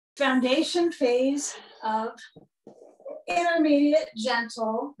foundation phase of intermediate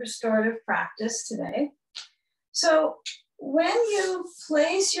gentle restorative practice today. So when you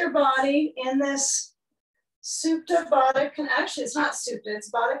place your body in this Supta Baddha, actually it's not Supta, it's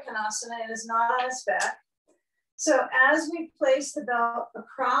Baddha Konasana, it is not on its back. So as we place the belt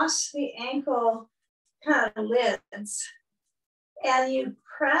across the ankle kind of lids, and you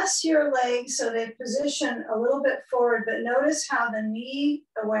press your legs so they position a little bit forward, but notice how the knee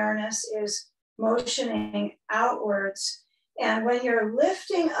awareness is motioning outwards. And when you're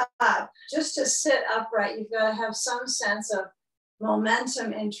lifting up, just to sit upright, you've got to have some sense of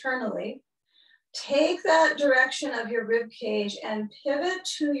momentum internally. Take that direction of your rib cage and pivot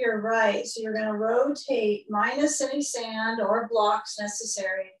to your right. So you're going to rotate minus any sand or blocks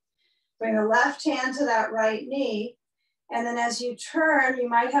necessary. Bring the left hand to that right knee. And then as you turn, you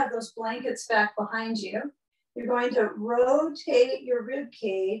might have those blankets back behind you. You're going to rotate your rib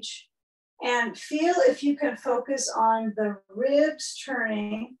cage and feel if you can focus on the ribs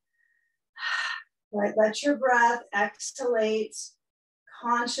turning. Right, let your breath exhalate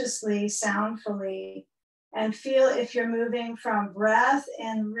consciously, soundfully, and feel if you're moving from breath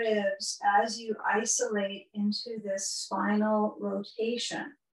and ribs as you isolate into this spinal rotation.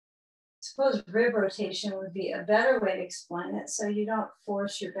 I suppose rib rotation would be a better way to explain it so you don't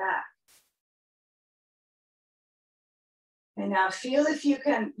force your back. And now feel if you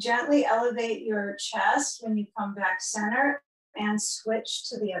can gently elevate your chest when you come back center and switch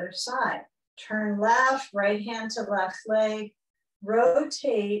to the other side. Turn left, right hand to left leg,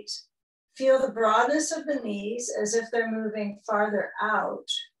 rotate, feel the broadness of the knees as if they're moving farther out,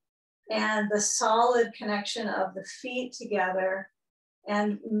 and the solid connection of the feet together.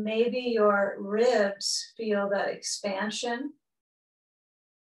 And maybe your ribs feel that expansion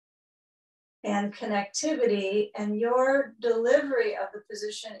and connectivity, and your delivery of the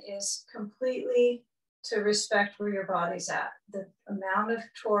position is completely to respect where your body's at, the amount of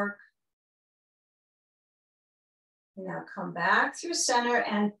torque. Now come back through center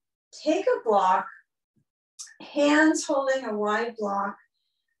and take a block, hands holding a wide block.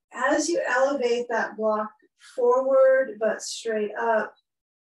 As you elevate that block forward but straight up,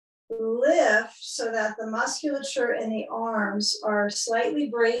 lift so that the musculature in the arms are slightly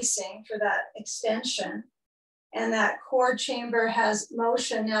bracing for that extension, and that core chamber has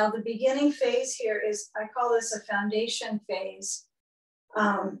motion. Now the beginning phase here is, I call this a foundation phase.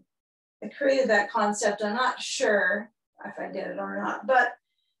 I created that concept. I'm not sure if I did it or not, but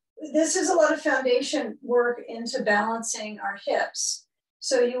this is a lot of foundation work into balancing our hips.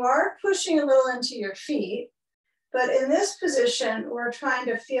 So you are pushing a little into your feet, but in this position, we're trying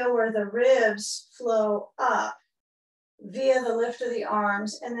to feel where the ribs flow up via the lift of the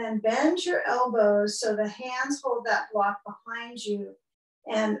arms, and then bend your elbows so the hands hold that block behind you,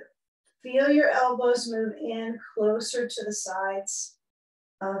 and feel your elbows move in closer to the sides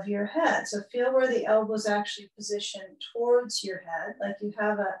of your head. So feel where the elbows actually position towards your head, like you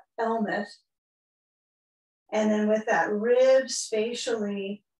have a helmet. And then with that rib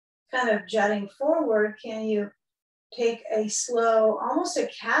spatially kind of jutting forward, can you take a slow, almost a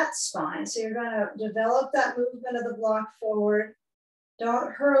cat spine? So you're going to develop that movement of the block forward.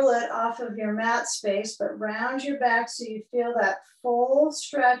 Don't hurl it off of your mat space, but round your back so you feel that full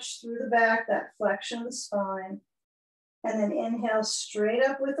stretch through the back, that flexion of the spine. And then inhale straight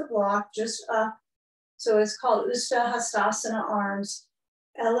up with the block, just up. So it's called Usta Hastasana arms.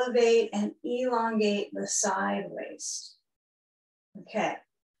 Elevate and elongate the side waist. Okay,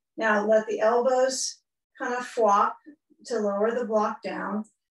 now let the elbows kind of flop to lower the block down.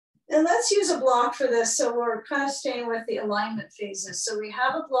 And let's use a block for this, so we're kind of staying with the alignment phases. So we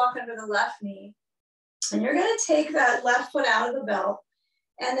have a block under the left knee, and you're going to take that left foot out of the belt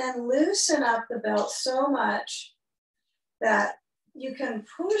and then loosen up the belt so much that you can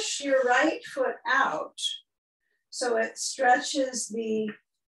push your right foot out so it stretches the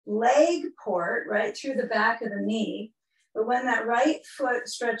leg port right through the back of the knee. But when that right foot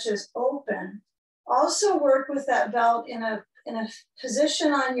stretches open, also work with that belt in a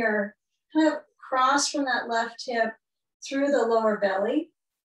position on your kind of cross from that left hip through the lower belly.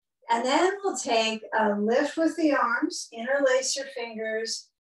 And then we'll take a lift with the arms, interlace your fingers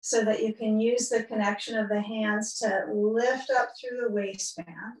so that you can use the connection of the hands to lift up through the waistband,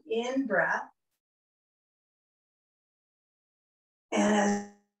 in breath. And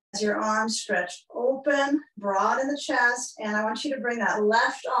as your arms stretch open, broad in the chest, and I want you to bring that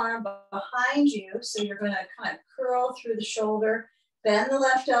left arm behind you. So you're going to kind of curl through the shoulder, bend the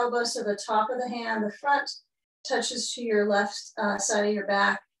left elbow so the top of the hand, the front touches to your left side of your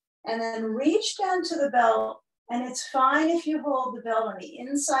back, and then reach down to the belt And it's fine if you hold the belt on the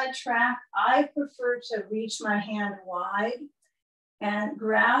inside track. I prefer to reach my hand wide and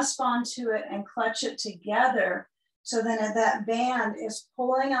grasp onto it and clutch it together. So then that band is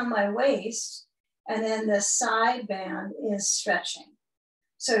pulling on my waist, and then the side band is stretching.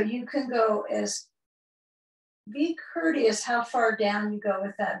 So you can go be courteous how far down you go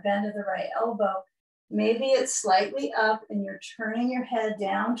with that bend of the right elbow. Maybe it's slightly up and you're turning your head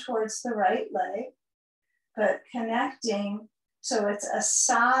down towards the right leg, but connecting so it's a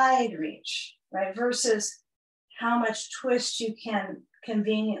side reach, right? Versus how much twist you can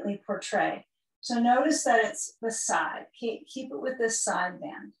conveniently portray. So notice that it's the side. Keep it with this side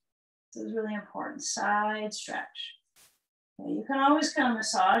band. This is really important. Side stretch. Okay, you can always kind of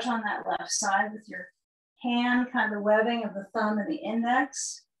massage on that left side with your hand, kind of the webbing of the thumb and the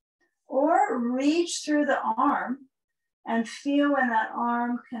index, or reach through the arm and feel when that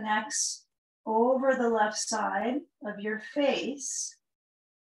arm connects over the left side of your face.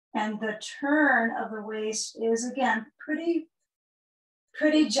 And the turn of the waist is, again, pretty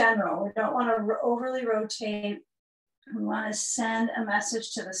general. We don't want to overly rotate. We want to send a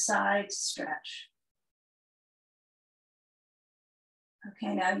message to the side stretch.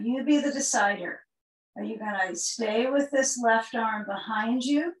 Okay, now you be the decider. Are you gonna stay with this left arm behind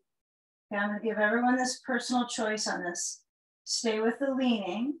you? Okay, I'm gonna give everyone this personal choice on this. Stay with the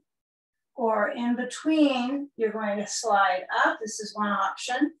leaning, or in between, you're going to slide up. This is one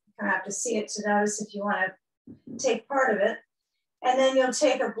option. You're gonna have to see it to notice if you wanna take part of it. And then you'll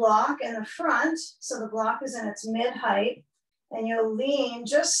take a block in the front, so the block is in its mid-height, and you'll lean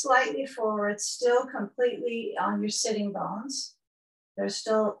just slightly forward, still completely on your sitting bones. They're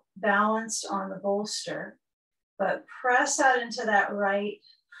still balanced on the bolster, but press out into that right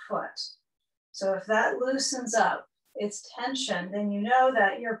foot. So if that loosens up its tension, then you know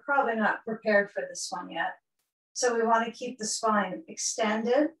that you're probably not prepared for this one yet. So we want to keep the spine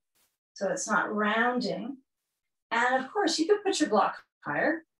extended so it's not rounding. And of course, you could put your block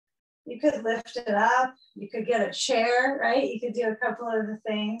higher. You could lift it up. You could get a chair, right? You could do a couple of the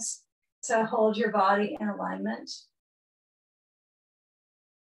things to hold your body in alignment.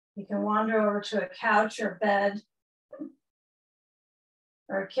 You can wander over to a couch or bed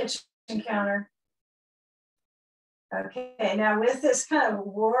or a kitchen counter. Okay, now with this kind of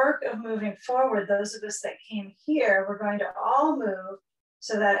work of moving forward, those of us that came here, we're going to all move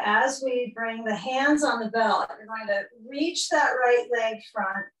so that as we bring the hands on the belt, you're going to reach that right leg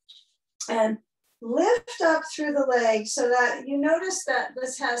front and lift up through the leg so that you notice that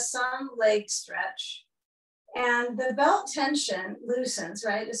this has some leg stretch. And the belt tension loosens,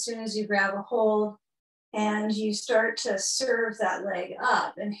 right? As soon as you grab a hold and you start to serve that leg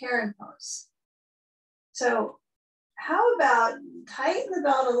up in heron pose. So how about tighten the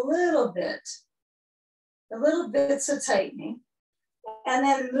belt a little bits of tightening, and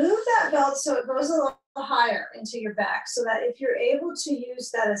then move that belt so it goes a little higher into your back so that if you're able to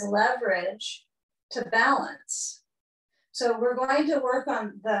use that as leverage to balance. So we're going to work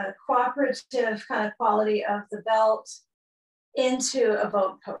on the cooperative kind of quality of the belt into a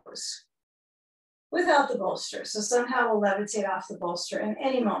boat pose without the bolster. So somehow we'll levitate off the bolster in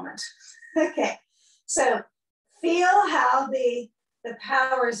any moment. Okay, so feel how the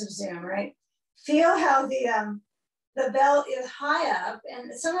powers of Zoom, right? Feel how the belt is high up,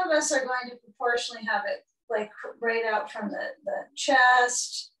 and some of us are going to proportionally have it like right out from the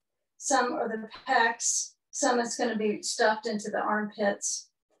chest, some or the pecs, some it's going to be stuffed into the armpits.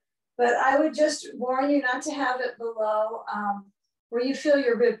 But I would just warn you not to have it below where you feel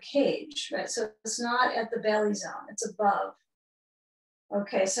your rib cage, right? So it's not at the belly zone, it's above.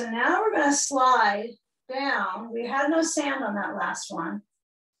 Okay, so now we're going to slide down. We had no sand on that last one.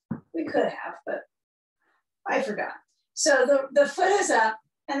 We could have, but I forgot. So the foot is up,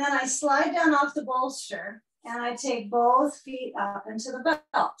 and then I slide down off the bolster, and I take both feet up into the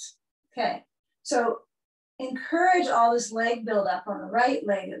belt. Okay, so encourage all this leg buildup on the right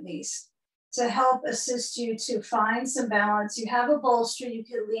leg at least to help assist you to find some balance. You have a bolster, you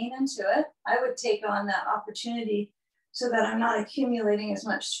could lean into it. I would take on that opportunity so that I'm not accumulating as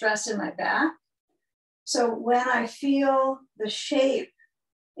much stress in my back. So when I feel the shape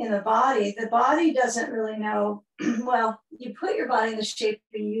in the body doesn't really know, well, you put your body in the shape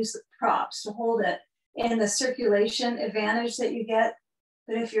and use the props to hold it in the circulation advantage that you get.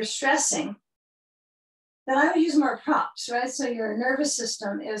 But if you're stressing, then I would use more props, right? So your nervous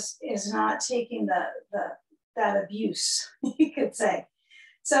system is not taking that abuse, you could say.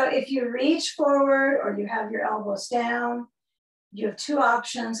 So if you reach forward or you have your elbows down, you have two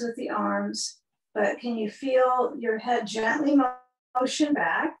options with the arms, but can you feel your head gently motion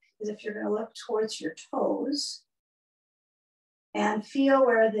back is if you're gonna look towards your toes and feel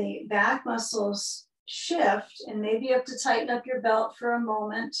where the back muscles shift, and maybe you have to tighten up your belt for a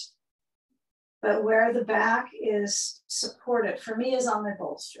moment, but where the back is supported, for me is on the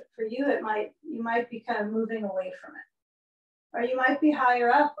bolster. For you, you might be kind of moving away from it. Or you might be higher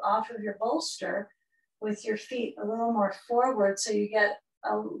up off of your bolster with your feet a little more forward so you get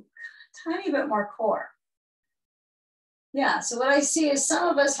a tiny bit more core. Yeah, so what I see is some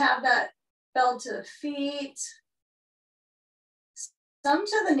of us have that belt to the feet, some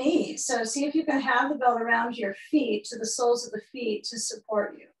to the knees. So see if you can have the belt around your feet, to the soles of the feet to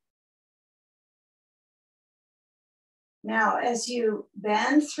support you. Now, as you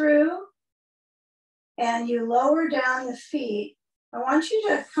bend through and you lower down the feet, I want you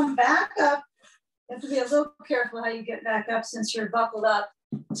to come back up. You have to be a little careful how you get back up since you're buckled up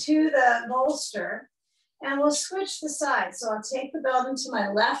to the bolster. And we'll switch the sides. So I'll take the belt into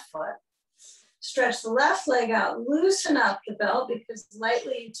my left foot, stretch the left leg out, loosen up the belt because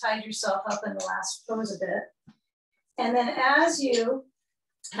lightly you tied yourself up in the last pose a bit. And then as you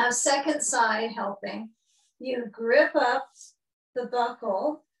have second side helping, you grip up the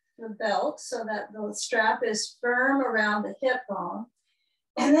buckle, the belt, so that the strap is firm around the hip bone.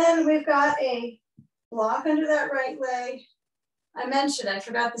 And then we've got a block under that right leg. I mentioned I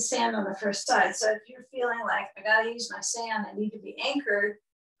forgot the sand on the first side. So if you're feeling like I gotta use my sand, I need to be anchored,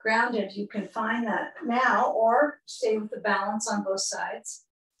 grounded, you can find that now or stay with the balance on both sides.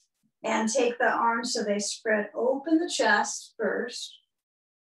 And take the arms so they spread open the chest first.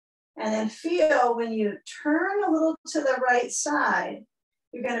 And then feel when you turn a little to the right side,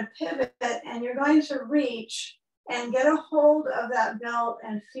 you're gonna pivot and you're going to reach and get a hold of that belt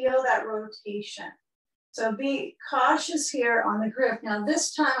and feel that rotation. So be cautious here on the grip. Now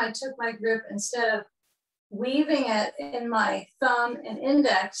this time I took my grip, instead of weaving it in my thumb and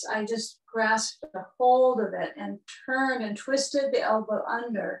index, I just grasped a hold of it and turned and twisted the elbow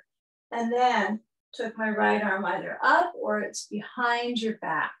under, and then took my right arm either up or it's behind your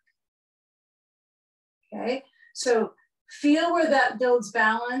back. Okay, so feel where that builds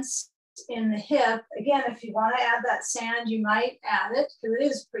balance in the hip. Again, if you want to add that sand, you might add it, because it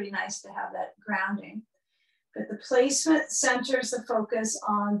is pretty nice to have that grounding. But the placement centers the focus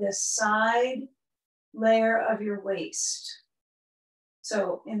on this side layer of your waist.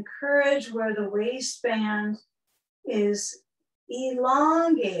 So encourage where the waistband is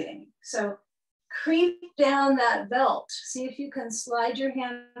elongating. So creep down that belt. See if you can slide your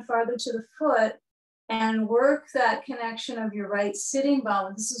hand farther to the foot and work that connection of your right sitting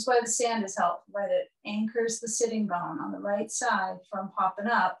bone. This is why the sand is helpful, right? It anchors the sitting bone on the right side from popping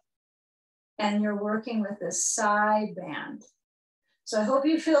up. And you're working with this side band. So I hope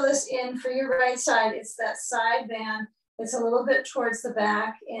you feel this in for your right side. It's that side band. It's a little bit towards the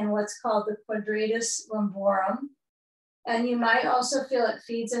back in what's called the quadratus lumborum. And you might also feel it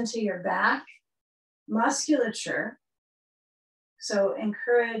feeds into your back musculature. So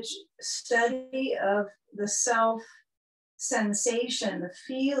encourage study of the self sensation, the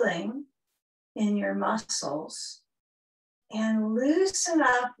feeling in your muscles. And loosen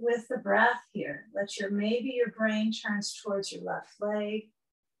up with the breath here. Maybe your brain turns towards your left leg.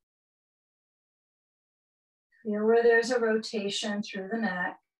 Feel where there's a rotation through the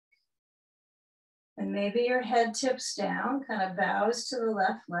neck. And maybe your head tips down, kind of bows to the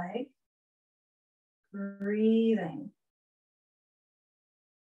left leg. Breathing.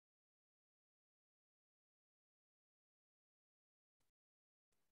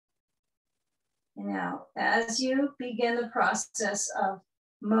 Now, as you begin the process of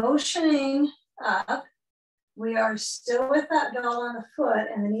motioning up, we are still with that belt on the foot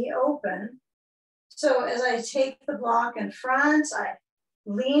and the knee open. So as I take the block in front, I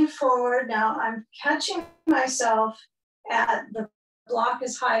lean forward. Now I'm catching myself at the block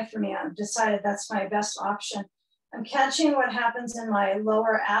is high for me. I've decided that's my best option. I'm catching what happens in my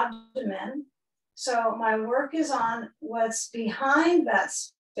lower abdomen. So my work is on what's behind that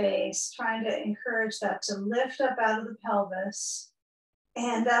space, trying to encourage that to lift up out of the pelvis.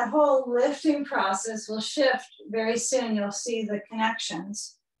 And that whole lifting process will shift very soon. You'll see the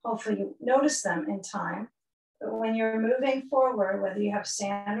connections. Hopefully you notice them in time. But when you're moving forward, whether you have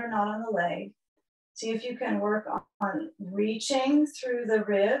sand or not on the leg, see if you can work on reaching through the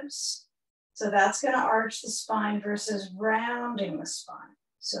ribs. So that's going to arch the spine versus rounding the spine.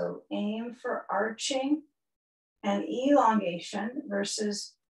 So aim for arching and elongation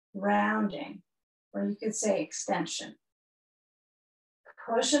versus rounding, or you could say extension.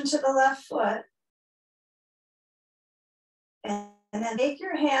 Push into the left foot, and then take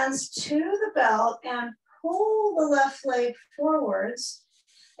your hands to the belt and pull the left leg forwards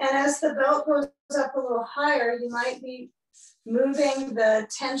And as the belt goes up a little higher, you might be moving the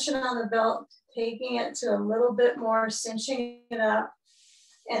tension on the belt, taking it to a little bit more, cinching it up.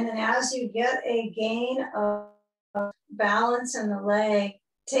 And then as you get a gain of balance in the leg,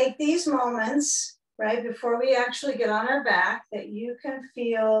 take these moments, right, before we actually get on our back, that you can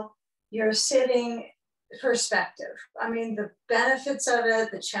feel your sitting perspective. I mean, the benefits of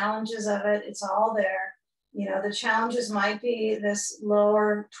it, the challenges of it, it's all there. You know, the challenges might be this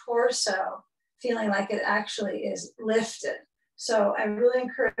lower torso, feeling like it actually is lifted. So I really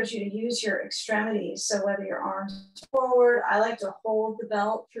encourage you to use your extremities. So whether your arms forward, I like to hold the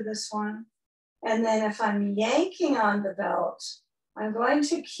belt for this one. And then if I'm yanking on the belt, I'm going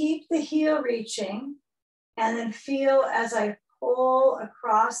to keep the heel reaching and then feel as I pull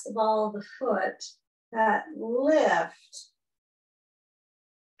across the ball of the foot, that lift.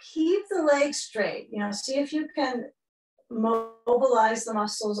 Keep the leg straight, you know, see if you can mobilize the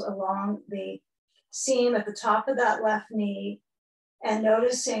muscles along the seam at the top of that left knee and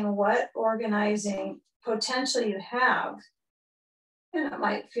noticing what organizing potential you have. And it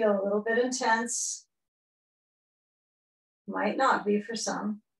might feel a little bit intense, might not be for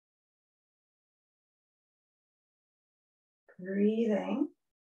some. Breathing.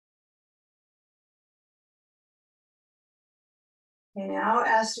 And now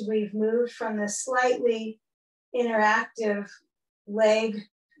as we've moved from this slightly interactive leg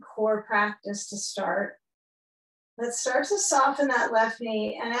core practice to start, let's start to soften that left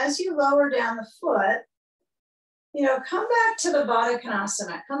knee. And as you lower down the foot, you know, come back to the Baddha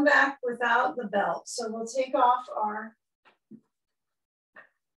Konasana, come back without the belt. So we'll take off our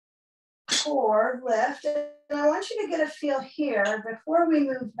core lift. And I want you to get a feel here before we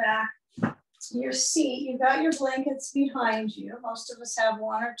move back. Your seat, you've got your blankets behind you. Most of us have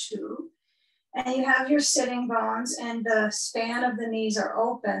one or two. And you have your sitting bones and the span of the knees are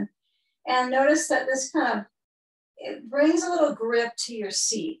open. And notice that this kind of, it brings a little grip to your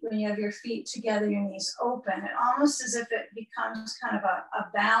seat when you have your feet together, your knees open. It almost as if it becomes kind of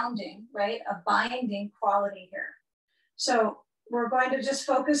a bounding, right? A binding quality here. So we're going to just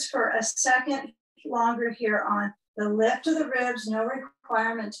focus for a second longer here on the lift of the ribs, no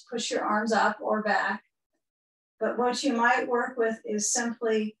requirement to push your arms up or back. But what you might work with is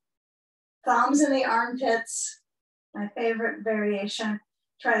simply thumbs in the armpits, my favorite variation.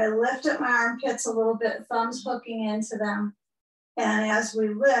 Try to lift up my armpits a little bit, thumbs hooking into them. And as we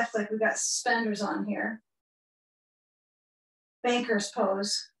lift, like we've got suspenders on here, banker's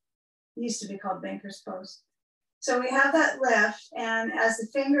pose. It used to be called banker's pose. So we have that lift, and as the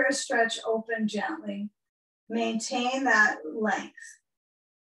fingers stretch open gently, maintain that length.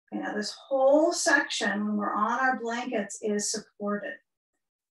 Okay, now this whole section, when we're on our blankets, is supported.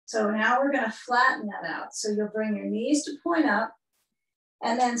 So now we're going to flatten that out. So you'll bring your knees to point up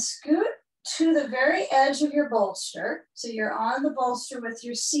and then scoot to the very edge of your bolster. So you're on the bolster with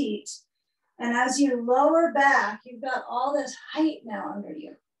your seat. And as you lower back, you've got all this height now under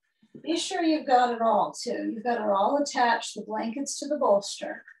you. Be sure you've got it all too. You've got it all attached, the blankets to the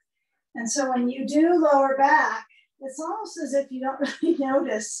bolster. And so when you do lower back, it's almost as if you don't really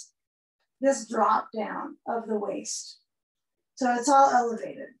notice this drop down of the waist. So it's all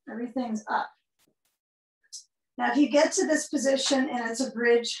elevated, everything's up. Now, if you get to this position and it's a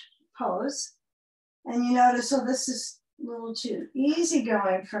bridge pose, and you notice, so this is a little too easy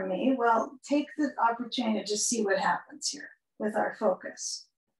going for me, well, take the opportunity to just see what happens here with our focus.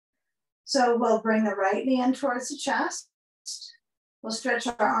 So we'll bring the right knee in towards the chest. We'll stretch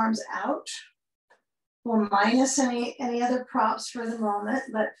our arms out. We'll minus any other props for the moment,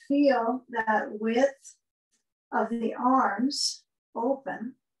 but feel that width of the arms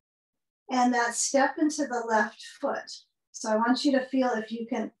open and that step into the left foot. So I want you to feel if you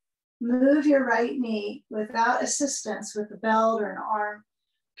can move your right knee without assistance with a belt or an arm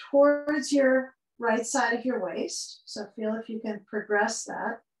towards your right side of your waist. So feel if you can progress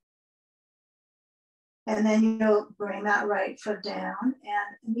that. And then you'll bring that right foot down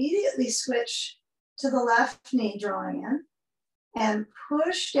and immediately switch to the left knee, drawing in, and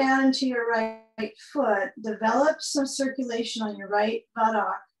push down into your right foot. Develop some circulation on your right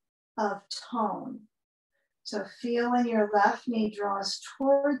buttock of tone. So feel when your left knee draws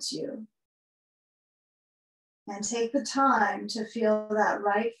towards you. And take the time to feel that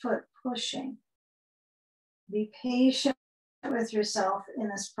right foot pushing. Be patient with yourself in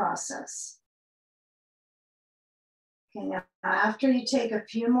this process. Okay, now after you take a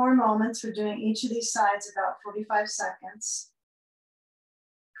few more moments, we're doing each of these sides about 45 seconds,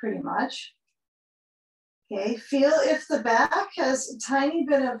 pretty much. Okay, feel if the back has a tiny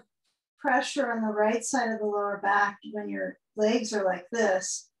bit of pressure on the right side of the lower back when you're legs are like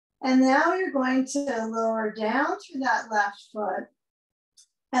this. And now you're going to lower down through that left foot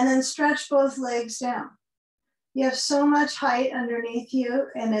and then stretch both legs down. You have so much height underneath you,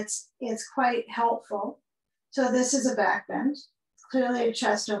 and it's quite helpful. So this is a back bend, clearly a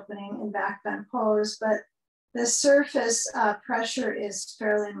chest opening in back bend pose, but the surface pressure is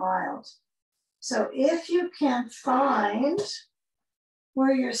fairly mild. So if you can find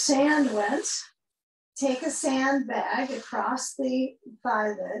where your sand went, take a sandbag across the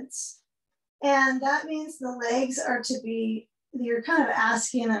eyelids, and that means the legs are to be, you're kind of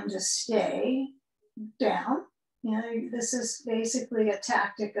asking them to stay down. You know, this is basically a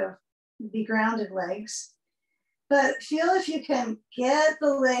tactic of the grounded legs. But feel if you can get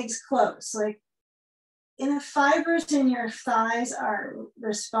the legs close, like in the fibers in your thighs are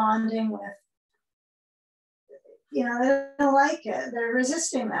responding with, you know, they don't like it. They're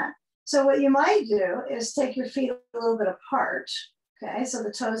resisting that. So what you might do is take your feet a little bit apart. Okay, so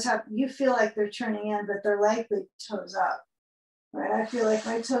the toes have, you feel like they're turning in, but they're likely toes up. Right, I feel like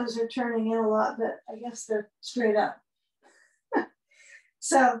my toes are turning in a lot, but I guess they're straight up.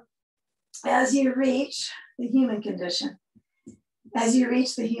 So as you reach the human condition,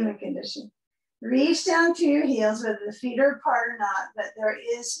 reach down to your heels, whether the feet are apart or not, but there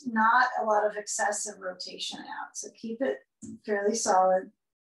is not a lot of excessive rotation out. So keep it fairly solid.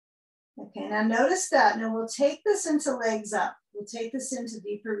 Okay, now notice that. Now we'll take this into legs up. We'll take this into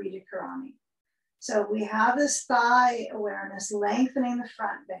Viparita Karani. So we have this thigh awareness lengthening the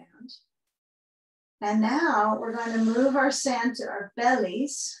front band. And now we're going to move our sand to our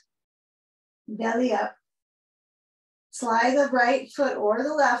bellies, belly up. Slide the right foot or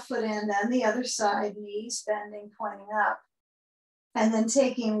the left foot in, then the other side, knees bending, pointing up. And then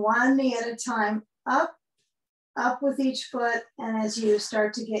taking one knee at a time up with each foot. And as you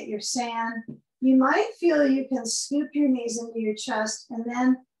start to get your sand, you might feel you can scoop your knees into your chest and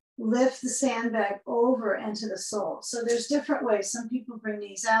then lift the sandbag over into the sole. So there's different ways. Some people bring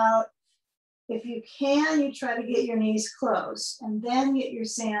knees out. If you can, you try to get your knees close and then get your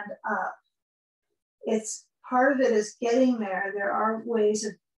sand up. It's part of it is getting there. There are ways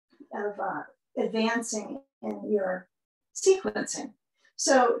of advancing in your sequencing.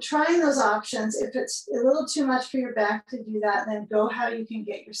 So trying those options, if it's a little too much for your back to do that, then go how you can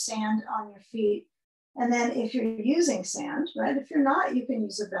get your sand on your feet. And then if you're using sand, right? If you're not, you can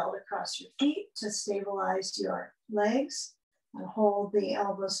use a belt across your feet to stabilize your legs and hold the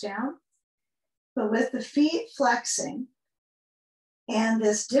elbows down. But with the feet flexing and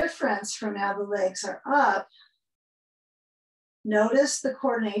this difference from now the legs are up, notice the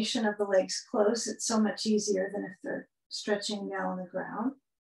coordination of the legs close. It's so much easier than if they're stretching down on the ground.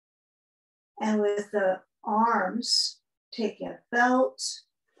 And with the arms, take a belt.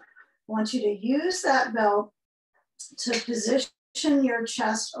 I want you to use that belt to position your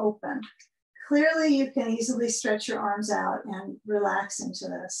chest open. Clearly, you can easily stretch your arms out and relax into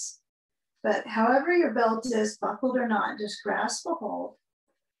this. But however your belt is, buckled or not, just grasp a hold.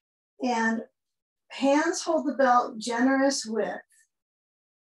 And hands hold the belt generous width.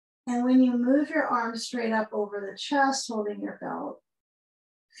 And when you move your arms straight up over the chest, holding your belt,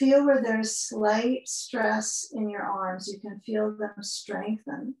 feel where there's slight stress in your arms. You can feel them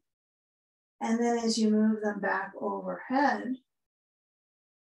strengthen. And then as you move them back overhead,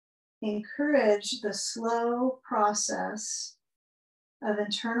 encourage the slow process of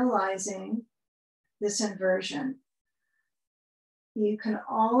internalizing this inversion. You can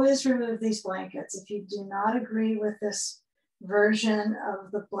always remove these blankets. If you do not agree with this version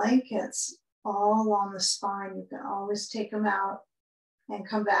of the blankets all along the spine, you can always take them out and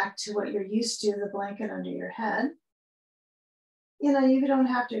come back to what you're used to, the blanket under your head. You know, you don't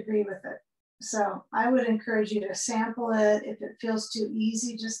have to agree with it. So I would encourage you to sample it. If it feels too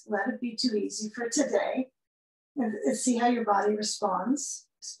easy, just let it be too easy for today. And see how your body responds,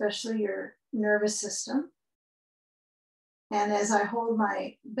 especially your nervous system. And as I hold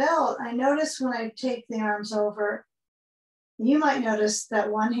my belt, I notice when I take the arms over, you might notice that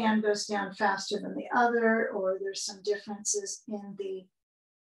one hand goes down faster than the other, or there's some differences in the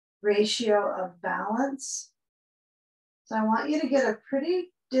ratio of balance. So I want you to get a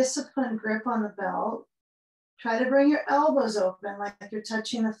pretty disciplined grip on the belt. Try to bring your elbows open like you're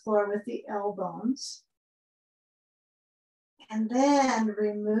touching the floor with the elbows. And then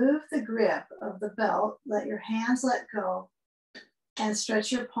remove the grip of the belt, let your hands let go, and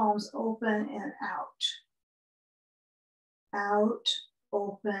stretch your palms open and out. Out,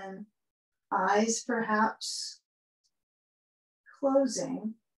 open, eyes perhaps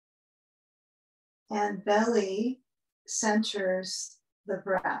closing, and belly centers the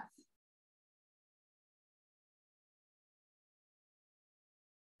breath.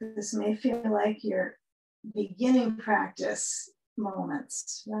 This may feel like your beginning practice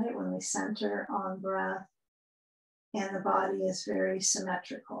moments, right? When we center on breath and the body is very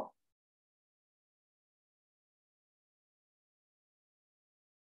symmetrical.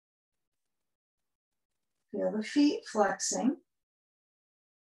 Feel the feet flexing.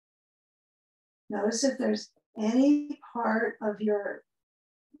 Notice if there's any part of your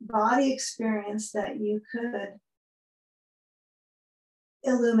body experience that you could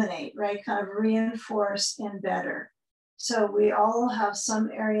illuminate, right? Kind of reinforce and better. So we all have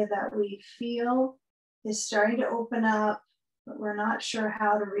some area that we feel is starting to open up, but we're not sure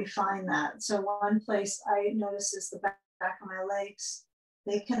how to refine that. So one place I notice is the back of my legs.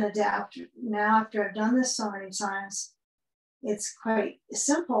 They can adapt. Now, after I've done this so many times, it's quite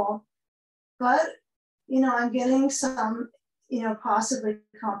simple, but, I'm getting some, possibly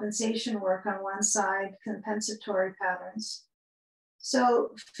compensation work on one side, compensatory patterns.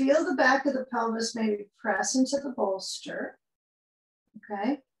 So feel the back of the pelvis maybe press into the bolster,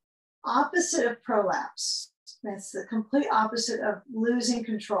 okay? Opposite of prolapse. That's the complete opposite of losing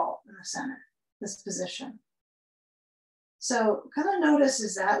control in the center, this position. So kind of notice,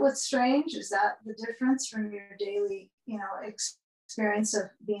 is that what's strange? Is that the difference from your daily, experience of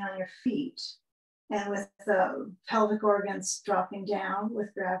being on your feet and with the pelvic organs dropping down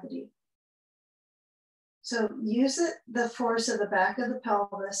with gravity? So use the force of the back of the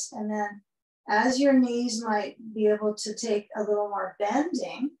pelvis, and then as your knees might be able to take a little more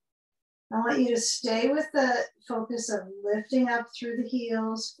bending, I want you to stay with the focus of lifting up through the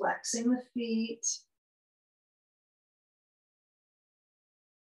heels, flexing the feet.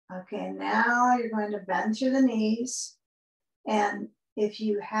 Okay, now you're going to bend through the knees. And if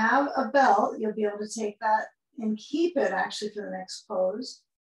you have a belt, you'll be able to take that and keep it actually for the next pose.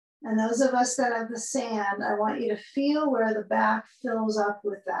 And those of us that have the sand, I want you to feel where the back fills up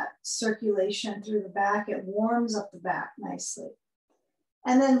with that circulation through the back. It warms up the back nicely.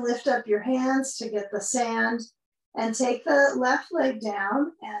 And then lift up your hands to get the sand and take the left leg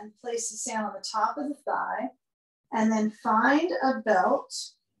down and place the sand on the top of the thigh. And then find a belt,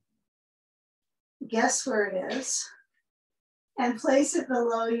 guess where it is, and place it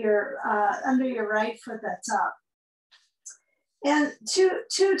below your, under your right foot that's up. And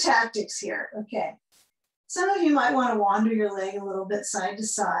two tactics here, okay. Some of you might want to wander your leg a little bit side to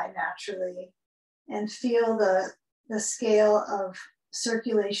side naturally and feel the scale of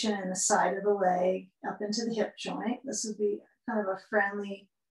circulation in the side of the leg up into the hip joint. This would be kind of a friendly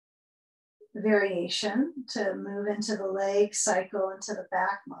variation to move into the leg, cycle into the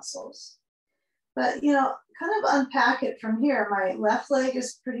back muscles. But, kind of unpack it from here. My left leg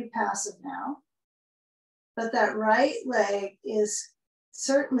is pretty passive now. But that right leg is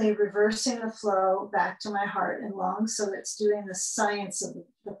certainly reversing the flow back to my heart and lungs. So it's doing the science of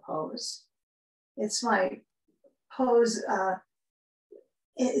the pose. It's my pose.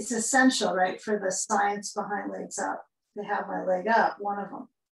 It's essential, right, for the science behind legs up, to have my leg up, one of them.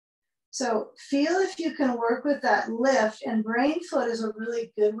 So feel if you can work with that lift, and brain foot is a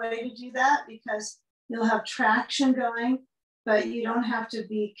really good way to do that because you'll have traction going, but you don't have to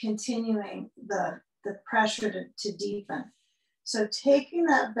be continuing the pressure to deepen. So taking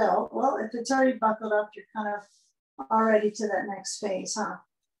that belt, well, if it's already buckled up, you're kind of already to that next phase, huh?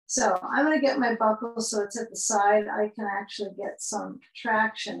 So I'm gonna get my buckle so it's at the side. I can actually get some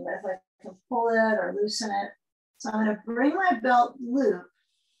traction with. I can pull it or loosen it. So I'm gonna bring my belt loop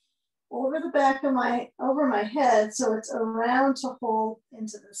over the back of over my head so it's around to hold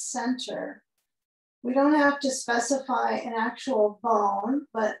into the center. We don't have to specify an actual bone,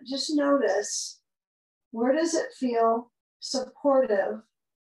 but just notice, where does it feel supportive?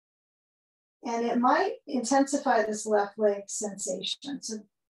 And it might intensify this left leg sensation. So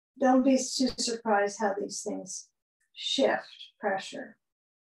don't be too surprised how these things shift pressure.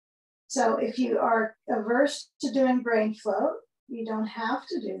 So if you are averse to doing brain float, you don't have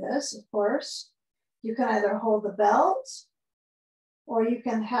to do this, of course. You can either hold the belt or you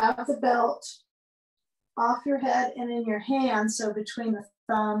can have the belt off your head and in your hand. So between the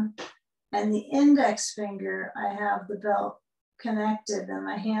thumb and the index finger, I have the belt connected and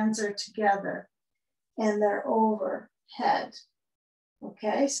my hands are together and they're overhead.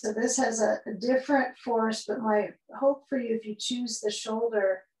 Okay, so this has a different force, but my hope for you, if you choose the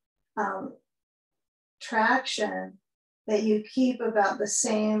shoulder traction, that you keep about the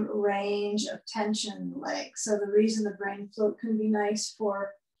same range of tension in the leg. So the reason the brain float can be nice for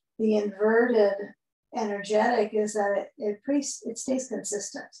the inverted energetic is that it stays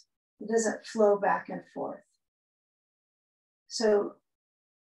consistent. It doesn't flow back and forth. So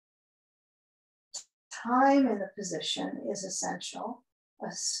time in the position is essential.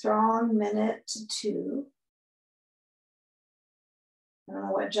 a strong minute to 2. I don't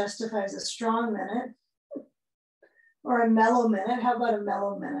know what justifies a strong minute or a mellow minute. How about a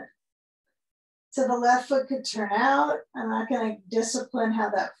mellow minute? So the left foot could turn out. I'm not going to discipline how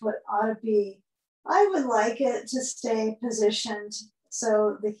that foot ought to be. I would like it to stay positioned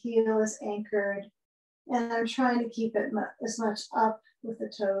so the heel is anchored, and I'm trying to keep it as much up with the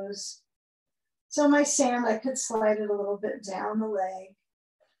toes. So my sand, I could slide it a little bit down the leg.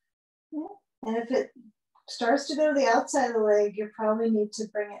 And if it starts to go to the outside of the leg, you probably need to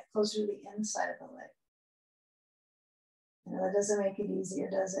bring it closer to the inside of the leg. You know, that doesn't make it easier,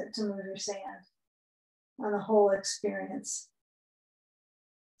 does it, to move your sand on the whole experience.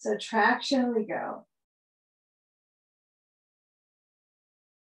 So traction we go.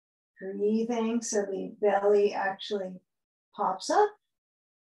 Breathing so the belly actually pops up.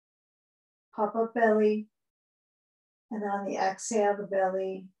 Pop up belly. And then on the exhale, the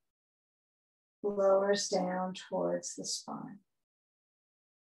belly lowers down towards the spine.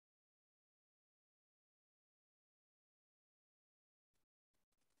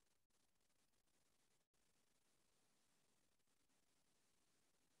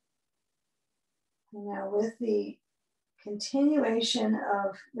 And now with the continuation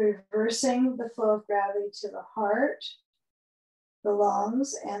of reversing the flow of gravity to the heart, the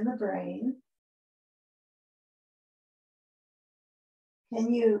lungs, and the brain,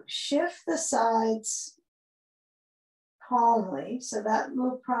 can you shift the sides calmly? So that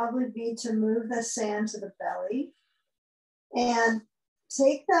will probably be to move the sand to the belly. And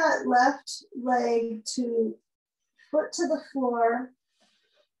take that left leg to foot to the floor,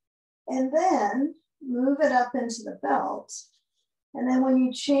 and then move it up into the belt. And then when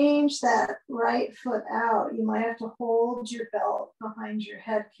you change that right foot out, you might have to hold your belt behind your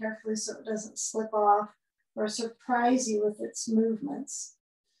head carefully so it doesn't slip off or surprise you with its movements.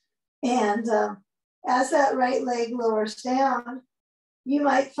 And as that right leg lowers down, you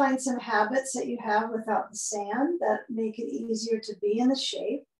might find some habits that you have without the sand that make it easier to be in the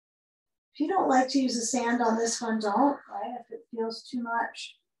shape. If you don't like to use the sand on this one, don't, right? If it feels too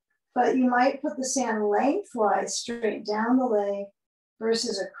much. But you might put the sand lengthwise straight down the leg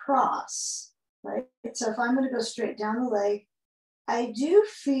versus across, right? So if I'm going to go straight down the leg, I do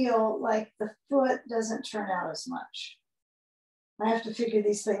feel like the foot doesn't turn out as much. I have to figure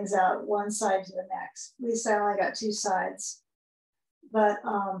these things out one side to the next. At least I only got 2 sides. But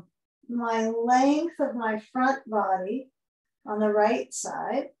my length of my front body on the right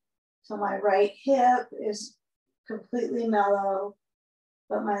side, so my right hip is completely mellow,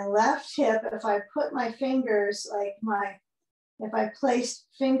 but my left hip, if I put my fingers, if I placed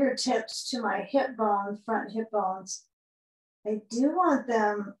fingertips to my hip bone, front hip bones, I do want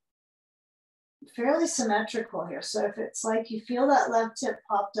them fairly symmetrical here. So if it's like you feel that left hip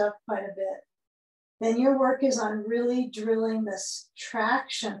popped up quite a bit, then your work is on really drilling this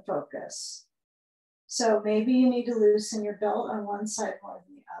traction focus. So maybe you need to loosen your belt on one side more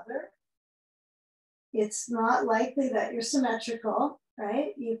than the other. It's not likely that you're symmetrical,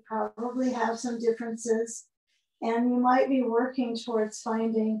 right? You probably have some differences, and you might be working towards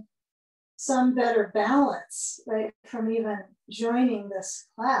finding some better balance, right, from even joining this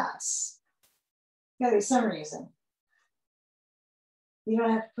class. Gotta be some reason. You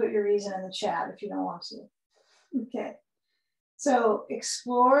don't have to put your reason in the chat if you don't want to. Okay, so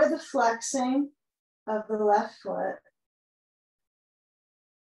explore the flexing of the left foot.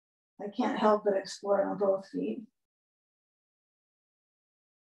 I can't help but explore it on both feet.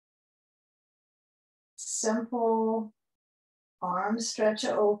 Simple, arms stretch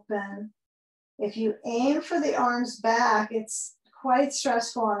open. If you aim for the arms back, it's quite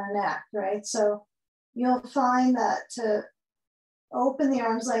stressful on the neck, right? So you'll find that to open the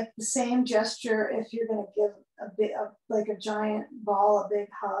arms, like the same gesture if you're going to give like a giant ball a big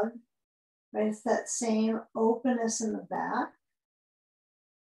hug, right? It's that same openness in the back.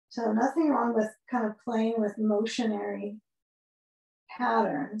 So nothing wrong with kind of playing with motionary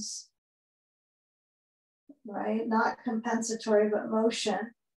patterns, right? Not compensatory, but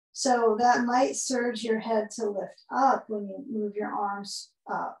motion. So that might surge your head to lift up when you move your arms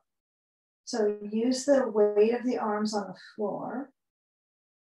up. So use the weight of the arms on the floor.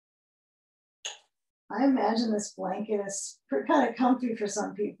 I imagine this blanket is kind of comfy for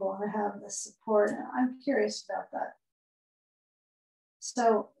some people and to have this support. And I'm curious about that.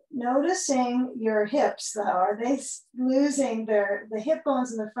 So noticing your hips though, are they losing the hip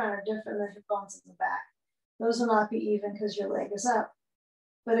bones in the front are different than the hip bones in the back. Those will not be even because your leg is up.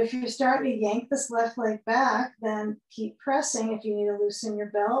 But if you're starting to yank this left leg back, then keep pressing. If you need to loosen your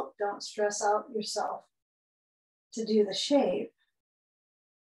belt, don't stress out yourself to do the shape.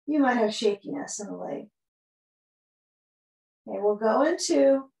 you might have shakiness in the leg. Okay, we'll go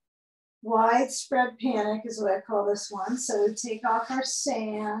into widespread panic is what I call this one. So we take off our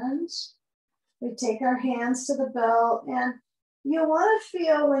sand, we take our hands to the belt, and you want to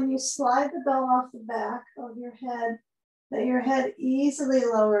feel when you slide the belt off the back of your head that your head easily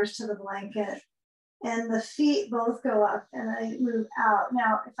lowers to the blanket and the feet both go up and I move out.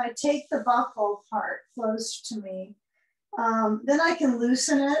 Now, if I take the buckle part close to me, then I can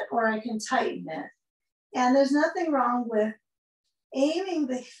loosen it or I can tighten it. And there's nothing wrong with aiming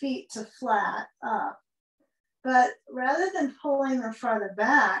the feet to flat up, but rather than pulling them farther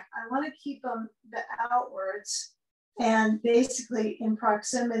back, I want to keep them outwards and basically in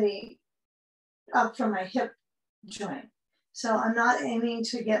proximity up from my hip joint. So I'm not aiming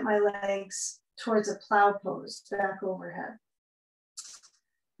to get my legs towards a plow pose back overhead.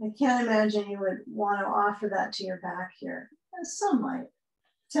 I can't imagine you would want to offer that to your back here. Some might,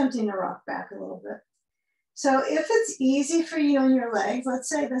 tempting to rock back a little bit. So if it's easy for you in your legs, let's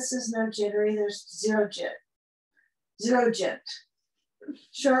say this is no jittery, there's zero jit,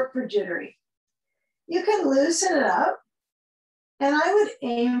 short for jittery. You can loosen it up, and I would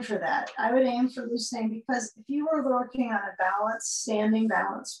aim for that. I would aim for loosening because if you were working on a balance, standing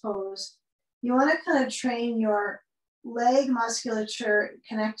balance pose, you want to kind of train your leg musculature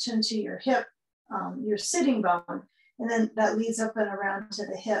connection to your hip, your sitting bone, and then that leads up and around to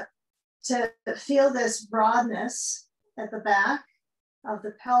the hip. To feel this broadness at the back of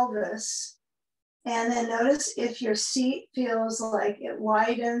the pelvis. And then notice if your seat feels like it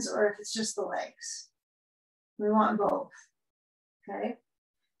widens or if it's just the legs. We want both, okay?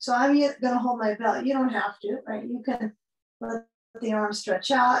 So I'm gonna hold my belt. You don't have to, right? You can let the arms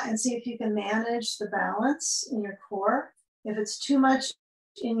stretch out and see if you can manage the balance in your core. If it's too much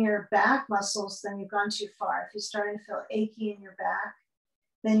in your back muscles, then you've gone too far. If you're starting to feel achy in your back,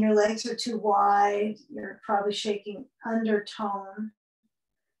 then your legs are too wide, you're probably shaking undertone.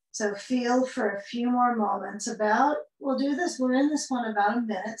 So feel for a few more moments we'll do this, we're in this one about a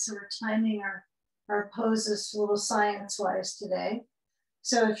minute, so we're timing our poses a little science-wise today.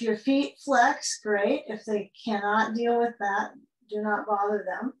 So if your feet flex, great. If they cannot deal with that, do not bother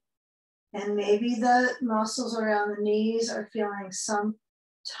them. And maybe the muscles around the knees are feeling some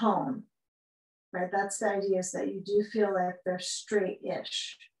tone. Right, that's the idea, is that you do feel like they're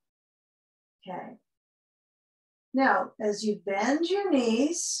straight-ish. Okay. Now, as you bend your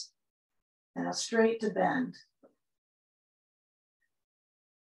knees, now straight to bend.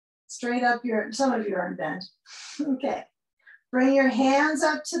 Straight up some of you are in bend. Okay. Bring your hands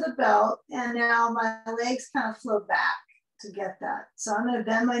up to the belt, and now my legs kind of flow back to get that. So I'm gonna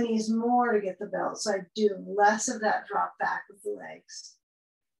bend my knees more to get the belt, so I do less of that drop back with the legs.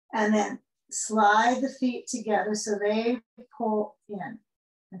 And then slide the feet together so they pull in,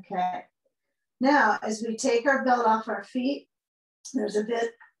 okay? Now, as we take our belt off our feet, there's a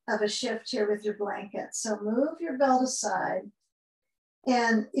bit of a shift here with your blanket. So move your belt aside.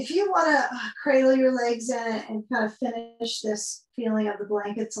 And if you wanna cradle your legs in it and kind of finish this feeling of the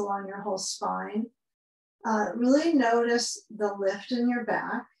blankets along your whole spine, really notice the lift in your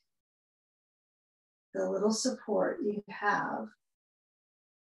back, the little support you have.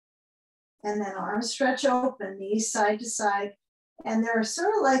 And then arms stretch open, knees side to side. And they're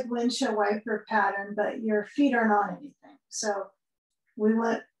sort of like windshield wiper pattern, but your feet aren't on anything. So we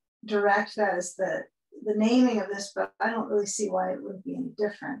want to direct that as the naming of this, but I don't really see why it would be any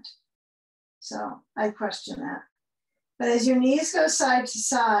different. So I question that. But as your knees go side to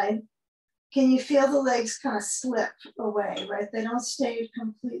side, can you feel the legs kind of slip away, right? They don't stay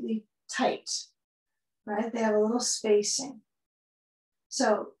completely tight, right? They have a little spacing.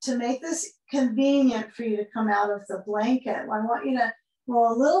 So to make this convenient for you to come out of the blanket, I want you to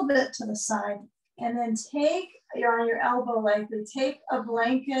roll a little bit to the side and then you're on your elbow likely, take a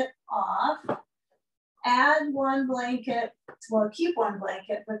blanket off, add one blanket, well, keep one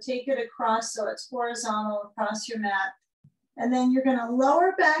blanket, but take it across so it's horizontal across your mat. And then you're gonna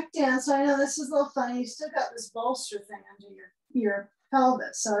lower back down. So I know this is a little funny, you still got this bolster thing under your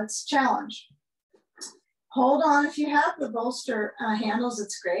pelvis, so it's a challenge. Hold on, if you have the bolster handles,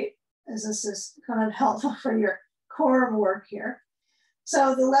 it's great, as this is kind of helpful for your core work here.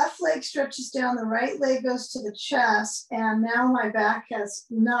 So the left leg stretches down, the right leg goes to the chest, and now my back has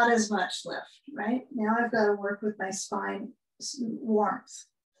not as much lift, right? Now I've got to work with my spine warmth.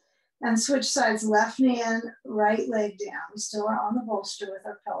 And switch sides, left knee in, right leg down. We still are on the bolster with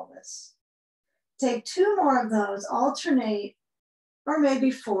our pelvis. Take 2 more of those, alternate, or maybe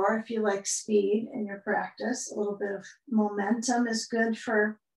 4 if you like speed in your practice. A little bit of momentum is good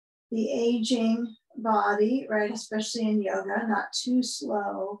for the aging body, right? Especially in yoga, not too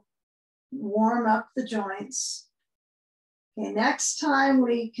slow. Warm up the joints. Okay, next time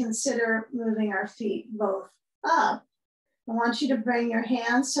we consider moving our feet both up, I want you to bring your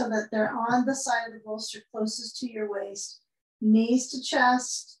hands so that they're on the side of the bolster closest to your waist, knees to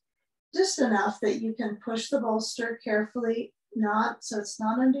chest, just enough that you can push the bolster carefully, not so it's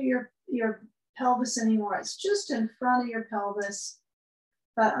not under your pelvis anymore. It's just in front of your pelvis.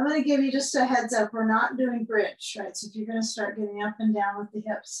 But I'm going to give you just a heads up. We're not doing bridge, right? So if you're going to start getting up and down with the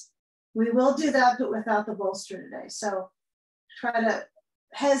hips, we will do that, but without the bolster today. So try to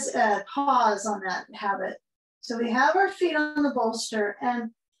pause on that habit. So we have our feet on the bolster,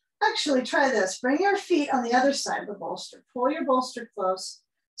 and actually try this. Bring your feet on the other side of the bolster. Pull your bolster close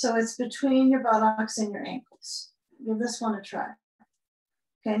so it's between your buttocks and your ankles. Give this one a try.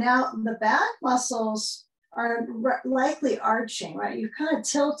 Okay, now the back muscles are likely arching, right? You've kind of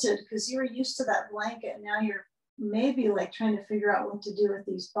tilted because you were used to that blanket, and now you're maybe like trying to figure out what to do with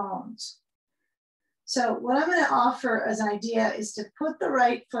these bones. So what I'm going to offer as an idea is to put the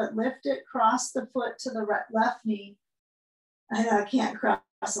right foot, lift it, cross the foot to the left knee. I know I can't cross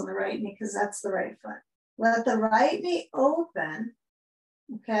on the right knee because that's the right foot. Let the right knee open.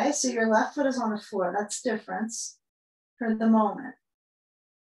 Okay, so your left foot is on the floor. That's difference for the moment.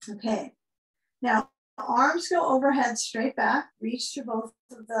 Okay, now arms go overhead straight back, reach through both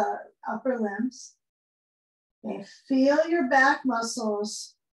of the upper limbs. Okay, feel your back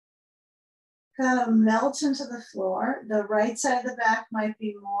muscles kind of melt into the floor. The right side of the back might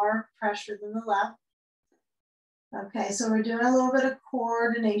be more pressure than the left. Okay, so we're doing a little bit of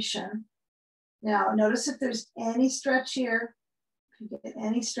coordination. Now, notice if there's any stretch here. If you get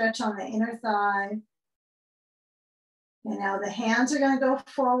any stretch on the inner thigh. And now the hands are going to go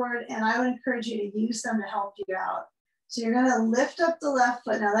forward, and I would encourage you to use them to help you out. So you're going to lift up the left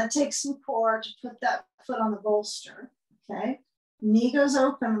foot. Now that takes some core to put that foot on the bolster, okay? Knee goes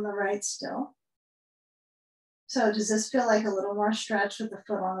open on the right still. So does this feel like a little more stretch with the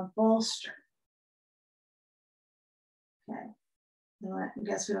foot on the bolster? Okay, I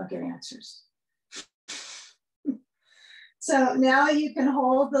guess we don't get answers. So now you can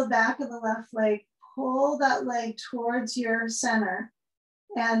hold the back of the left leg, pull that leg towards your center,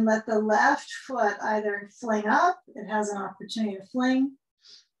 and let the left foot either fling up, it has an opportunity to fling,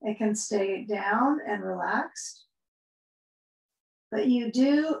 it can stay down and relaxed. But you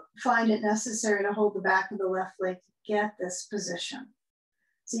do find it necessary to hold the back of the left leg to get this position.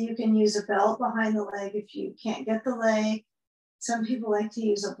 So you can use a belt behind the leg if you can't get the leg. Some people like to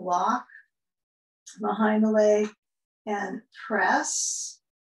use a block behind the leg and press,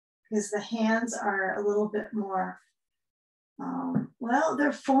 because the hands are a little bit more, well,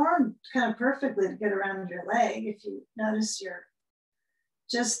 they're formed kind of perfectly to get around your leg. If you notice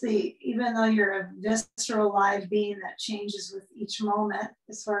even though you're a visceral live being that changes with each moment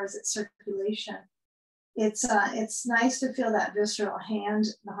as far as its circulation, it's nice to feel that visceral hand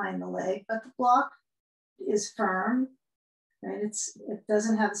behind the leg, but the block is firm, right? It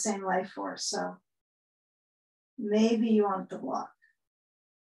doesn't have the same life force, so maybe you want the block.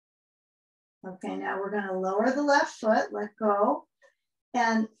 Okay, now we're going to lower the left foot, let go,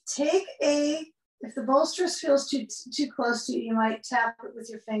 and take if the bolster feels too close to you, you might tap it with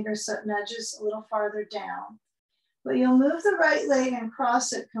your fingers so it nudges a little farther down. But you'll move the right leg and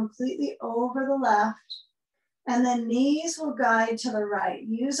cross it completely over the left, and then knees will guide to the right.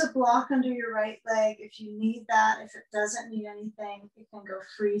 Use a block under your right leg if you need that. If it doesn't need anything, you can go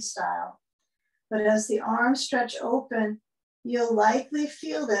freestyle. But as the arms stretch open, you'll likely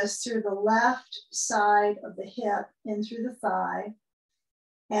feel this through the left side of the hip, in through the thigh,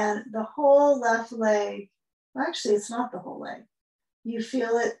 and the whole left leg. Actually, it's not the whole leg. You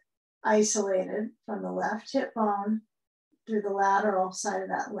feel it isolated from the left hip bone through the lateral side of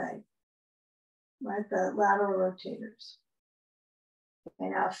that leg, right? The lateral rotators. Okay,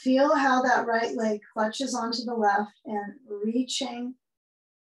 now feel how that right leg clutches onto the left and reaching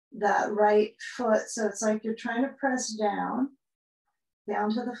that right foot. So it's like you're trying to press down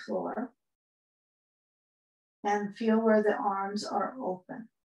to the floor, and feel where the arms are open.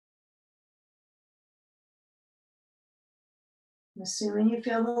 I'm assuming you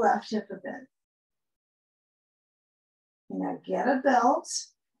feel the left hip a bit. Now get a belt.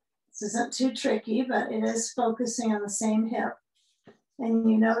 This isn't too tricky, but it is focusing on the same hip. And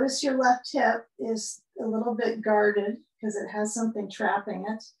you notice your left hip is a little bit guarded because it has something trapping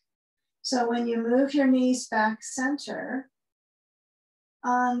it. So when you move your knees back center,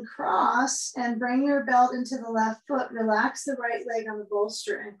 uncross and bring your belt into the left foot, relax the right leg on the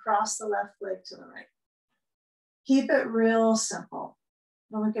bolster and cross the left leg to the right. Keep it real simple.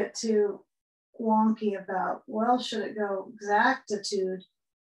 Don't get too wonky about, well, should it go exactitude?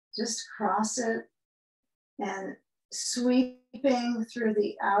 Just cross it and sweeping through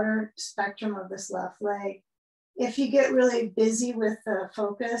the outer spectrum of this left leg. If you get really busy with the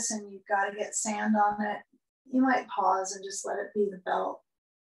focus and you've got to get sand on it, you might pause and just let it be the belt.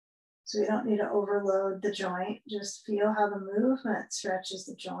 So we don't need to overload the joint. Just feel how the movement stretches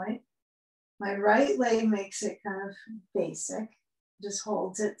the joint. My right leg makes it kind of basic. Just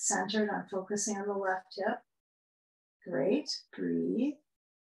holds it centered. I'm focusing on the left hip. Great. Breathe.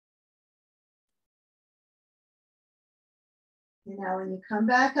 And now when you come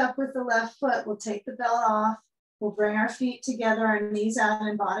back up with the left foot, we'll take the belt off. We'll bring our feet together, our knees out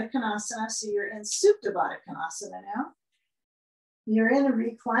in Baddha Konasana. So you're in Supta Baddha Konasana now. You're in a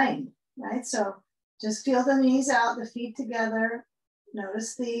recline, right? So just feel the knees out, the feet together.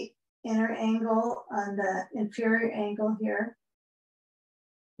 Notice the inner angle on the inferior angle here.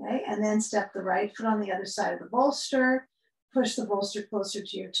 Okay, and then step the right foot on the other side of the bolster. Push the bolster closer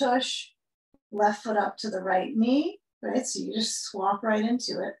to your tush. Left foot up to the right knee, right? So you just swap right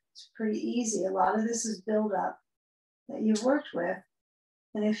into it. It's pretty easy. A lot of this is build up that you've worked with.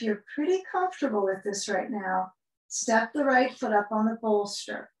 And if you're pretty comfortable with this right now, step the right foot up on the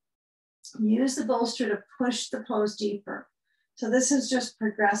bolster. Use the bolster to push the pose deeper. So this is just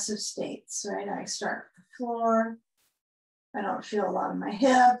progressive states, right? I start with the floor. I don't feel a lot of my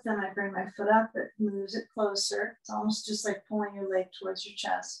hip. Then I bring my foot up. It moves it closer. It's almost just like pulling your leg towards your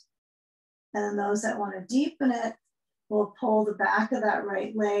chest. And then those that want to deepen it will pull the back of that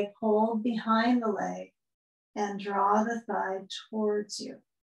right leg, hold behind the leg, and draw the thigh towards you.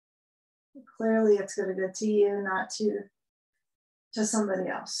 Clearly it's going to go to you, not to somebody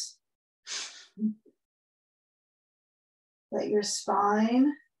else. Let your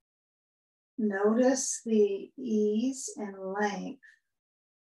spine notice the ease and length.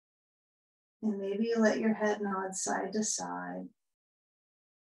 And maybe you let your head nod side to side.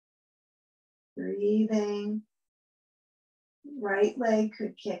 Breathing. Right leg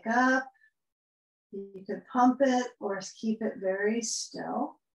could kick up. You could pump it or keep it very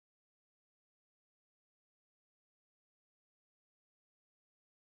still.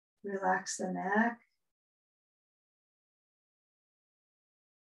 Relax the neck.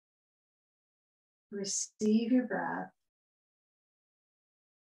 Receive your breath.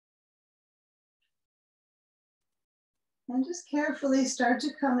 And just carefully start to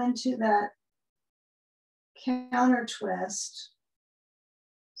come into that counter twist.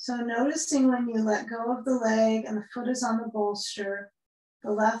 So noticing when you let go of the leg and the foot is on the bolster,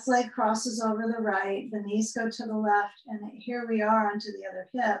 the left leg crosses over the right, the knees go to the left, and here we are onto the other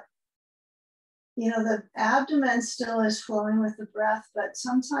hip. You know, the abdomen still is flowing with the breath, but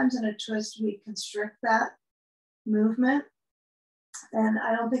sometimes in a twist, we constrict that movement. And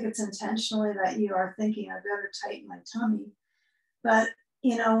I don't think it's intentionally that you are thinking, I better tighten my tummy. But,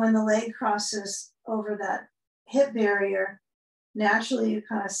 you know, when the leg crosses over that hip barrier, naturally you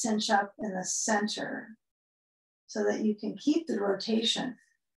kind of cinch up in the center so that you can keep the rotation.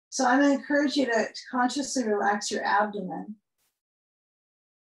 So I'm going to encourage you to consciously relax your abdomen.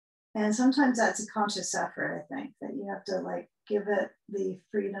 And sometimes that's a conscious effort, I think, that you have to like give it the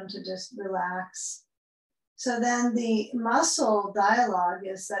freedom to just relax. So then the muscle dialogue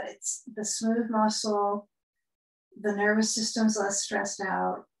is that it's the smooth muscle, the nervous system's less stressed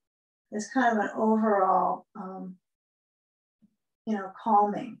out. It's kind of an overall, you know,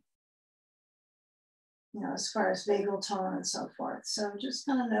 calming, you know, as far as vagal tone and so forth. So just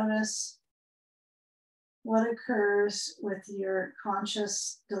kind of notice what occurs with your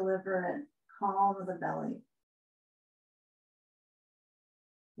conscious, deliberate calm of the belly.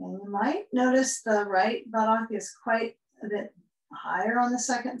 And you might notice the right buttock is quite a bit higher on the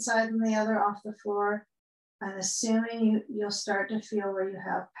second side than the other off the floor. I'm assuming you'll start to feel where you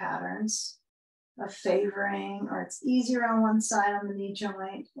have patterns of favoring, or it's easier on one side on the knee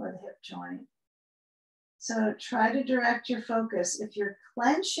joint or the hip joint. So try to direct your focus. If you're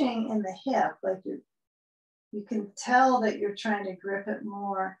clenching in the hip, like you can tell that you're trying to grip it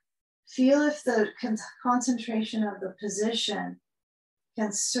more. Feel if the concentration of the position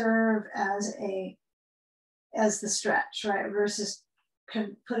can serve as the stretch, right? Versus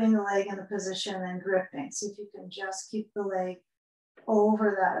putting the leg in the position and gripping. See if you can just keep the leg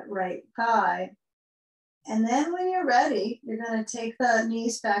over that right thigh. And then when you're ready, you're going to take the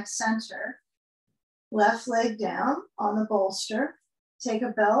knees back center, left leg down on the bolster. Take a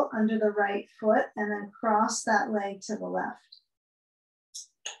belt under the right foot and then cross that leg to the left.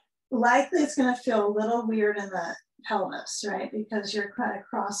 Likely it's going to feel a little weird in the pelvis, right? Because you're kind of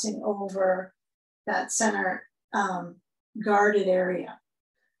crossing over that center guarded area.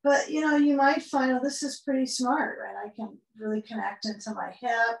 But you know, you might find, oh, this is pretty smart, right? I can really connect into my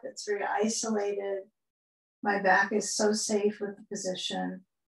hip. It's very isolated. My back is so safe with the position.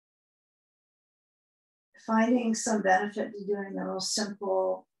 Finding some benefit to doing the most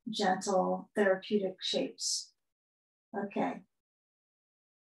simple, gentle, therapeutic shapes. Okay.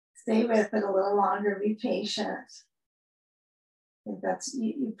 Stay with it a little longer, be patient. I think that's,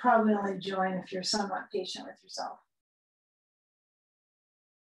 you probably only join if you're somewhat patient with yourself.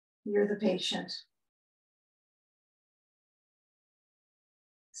 You're the patient.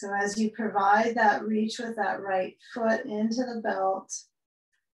 So as you provide that reach with that right foot into the belt,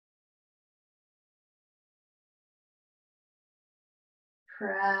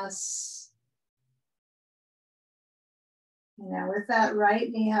 press. And now with that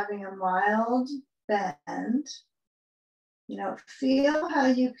right knee having a mild bend, you know, feel how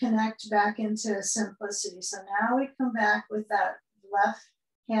you connect back into simplicity. So now we come back with that left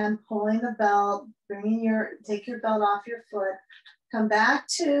hand pulling the belt, take your belt off your foot, come back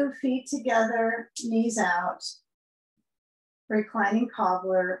to feet together, knees out, reclining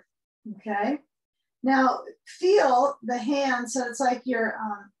cobbler, okay? Now feel the hand, so it's like you're,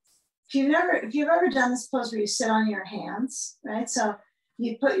 if you've ever done this pose where you sit on your hands, right? So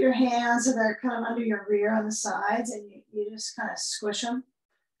you put your hands so they're kind of under your rear on the sides, and you just kind of squish them.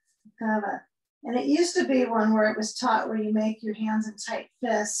 And it used to be one where it was taught where you make your hands in tight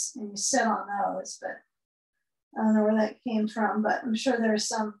fists and you sit on those, but I don't know where that came from, but I'm sure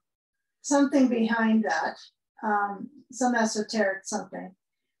there's something behind that, some esoteric something.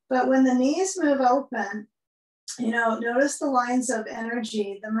 But when the knees move open, you know, notice the lines of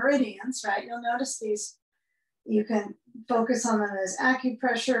energy, the meridians, right? You'll notice these, you can focus on them as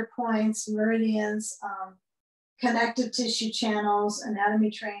acupressure points, meridians, connective tissue channels, anatomy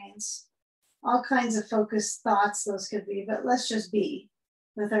trains, all kinds of focused thoughts those could be, but let's just be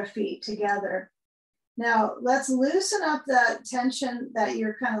with our feet together. Now let's loosen up that tension that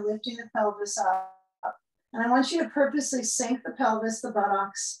you're kind of lifting the pelvis up. And I want you to purposely sink the pelvis, the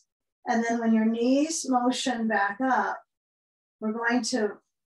buttocks. And then when your knees motion back up, we're going to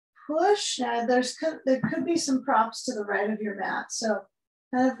push. Now there could be some props to the right of your mat. So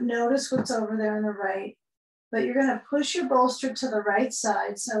kind of notice what's over there on the right. But you're going to push your bolster to the right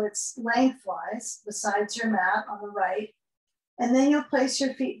side so it's lengthwise besides your mat on the right. And then you'll place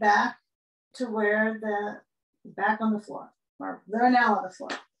your feet back to where back on the floor, or they're now on the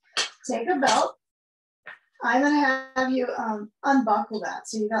floor. Take a belt. I'm going to have you unbuckle that.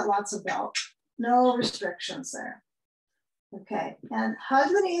 So you got lots of belt, no restrictions there. Okay, and hug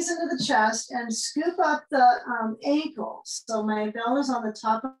the knees into the chest and scoop up the ankles. So my belt is on the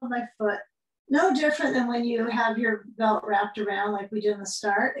top of my foot. No different than when you have your belt wrapped around like we did in the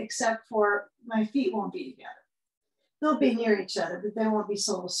start, except for my feet won't be together. They'll be near each other, but they won't be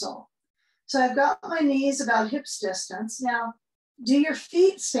sole to sole. So I've got my knees about hips distance. Now, do your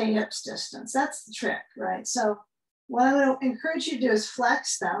feet stay hips distance? That's the trick, right? So what I'm going to encourage you to do is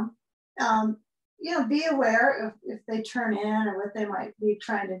flex them. You know, be aware of if they turn in or what they might be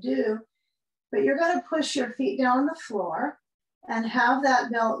trying to do, but you're going to push your feet down on the floor and have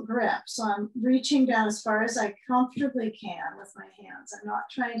that belt grip. So I'm reaching down as far as I comfortably can with my hands. I'm not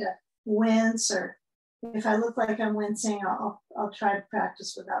trying to wince, or if I look like I'm wincing, I'll try to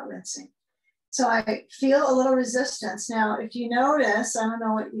practice without wincing. So I feel a little resistance. Now, if you notice, I don't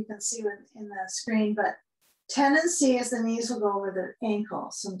know what you can see in the screen, but tendency is the knees will go over the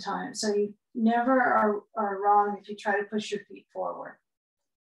ankles sometimes. So you never are wrong if you try to push your feet forward.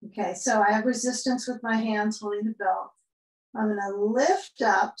 Okay, so I have resistance with my hands holding the belt. I'm gonna lift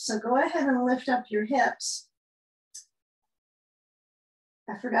up, so go ahead and lift up your hips.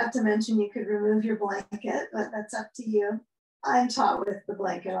 I forgot to mention you could remove your blanket, but that's up to you. I'm taught with the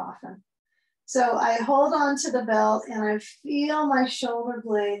blanket often. So I hold on to the belt and I feel my shoulder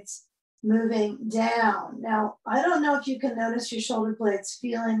blades moving down. Now, I don't know if you can notice your shoulder blades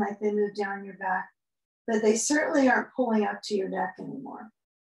feeling like they move down your back, but they certainly aren't pulling up to your neck anymore.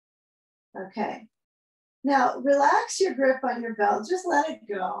 Okay. Now, relax your grip on your belt, just let it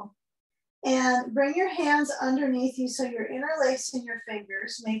go. And bring your hands underneath you so you're interlacing your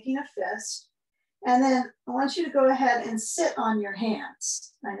fingers, making a fist. And then I want you to go ahead and sit on your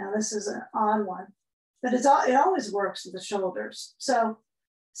hands. I know this is an odd one, but it always works with the shoulders. So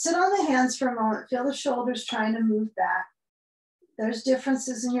sit on the hands for a moment, feel the shoulders trying to move back. There's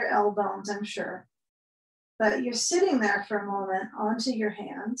differences in your elbow bones, I'm sure. But you're sitting there for a moment onto your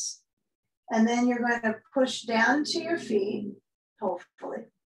hands. And then you're going to push down to your feet, hopefully,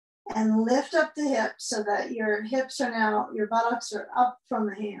 and lift up the hips so that your hips are now, your buttocks are up from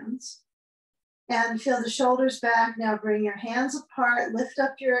the hands. And feel the shoulders back. Now bring your hands apart, lift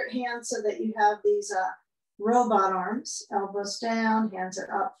up your hands so that you have these robot arms, elbows down, hands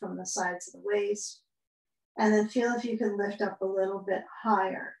are up from the sides of the waist. And then feel if you can lift up a little bit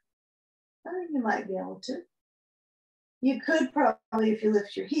higher. You might be able to. You could probably if you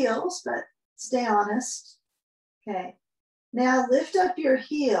lift your heels, but stay honest. Okay. Now lift up your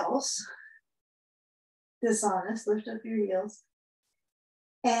heels. Dishonest, lift up your heels.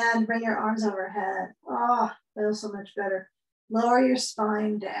 And bring your arms overhead. Oh, feels so much better. Lower your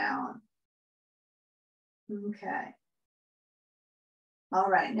spine down. Okay. All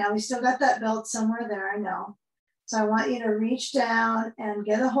right, now we still got that belt somewhere there, I know. So I want you to reach down and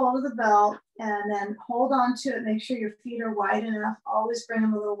get a hold of the belt and then hold on to it. Make sure your feet are wide enough. Always bring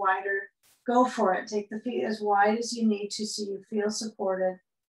them a little wider. Go for it. Take the feet as wide as you need to so you feel supported.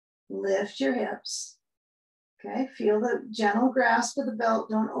 Lift your hips. Okay, feel the gentle grasp of the belt.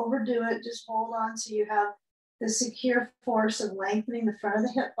 Don't overdo it. Just hold on so you have the secure force of lengthening the front of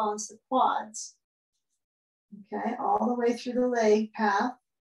the hip bones, the quads. Okay, all the way through the leg path.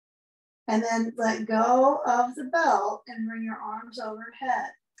 And then let go of the belt and bring your arms overhead.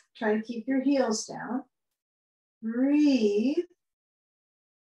 Try to keep your heels down. Breathe.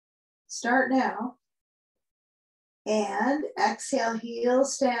 Start now. And exhale,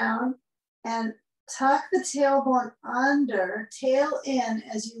 heels down. And tuck the tailbone under, tail in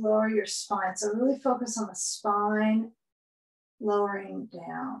as you lower your spine. So really focus on the spine, lowering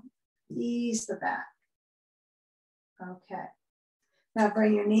down. Ease the back. Okay. Now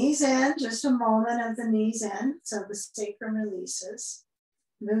bring your knees in, just a moment of the knees in, so the sacrum releases.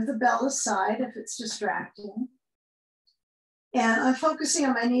 Move the belt aside if it's distracting. And I'm focusing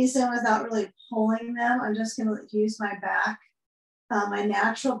on my knees in without really pulling them. I'm just gonna use my back, my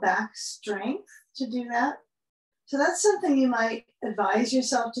natural back strength to do that. So that's something you might advise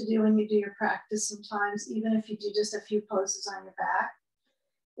yourself to do when you do your practice sometimes, even if you do just a few poses on your back,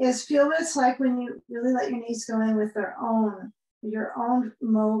 is feel what it's like when you really let your knees go in with your own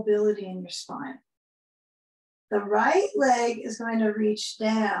mobility in your spine. The right leg is going to reach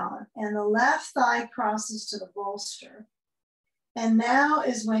down and the left thigh crosses to the bolster. And now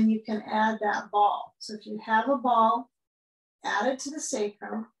is when you can add that ball. So if you have a ball, add it to the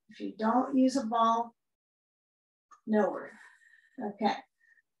sacrum. If you don't use a ball, no worry. Okay.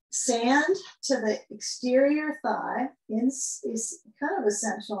 Sand to the exterior thigh is kind of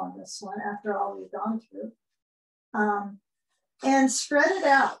essential on this one after all we've gone through. And spread it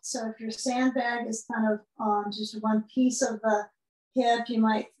out. So if your sandbag is kind of on just one piece of the hip, you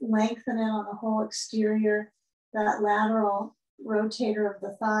might lengthen it on the whole exterior, that lateral rotator of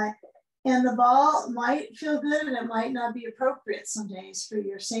the thigh. And the ball might feel good and it might not be appropriate some days for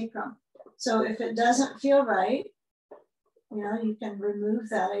your sacrum. So if it doesn't feel right, you can remove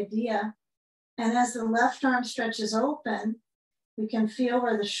that idea. And as the left arm stretches open, we can feel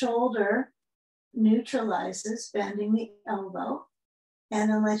where the shoulder neutralizes, bending the elbow, and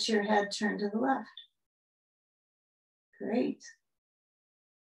then let your head turn to the left. Great.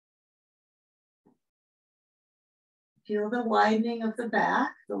 Feel the widening of the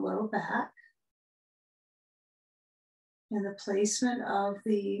back, the low back, and the placement of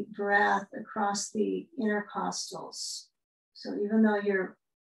the breath across the intercostals. So even though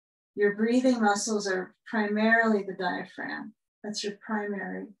your breathing muscles are primarily the diaphragm, that's your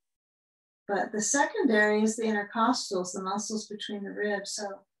primary. But the secondary is the intercostals, the muscles between the ribs. So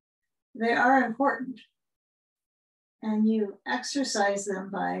they are important. And you exercise them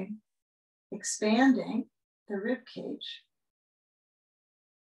by expanding the rib cage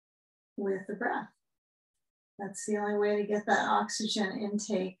with the breath. That's the only way to get that oxygen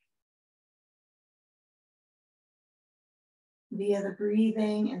intake via the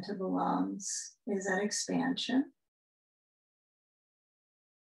breathing into the lungs, is that expansion.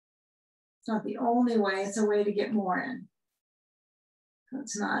 It's not the only way, it's a way to get more in.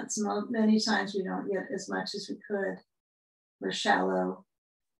 It's not, many times we don't get as much as we could. We're shallow.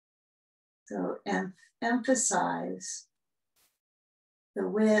 So emphasize the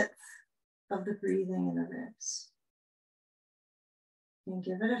width of the breathing in the ribs. And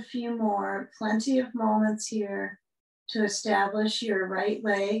give it a few more, plenty of moments here to establish your right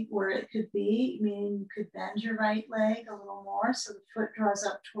leg where it could be, meaning you could bend your right leg a little more so the foot draws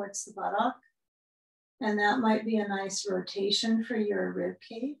up towards the buttock. And that might be a nice rotation for your rib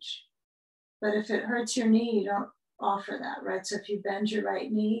cage. But if it hurts your knee, you don't offer that, right? So if you bend your right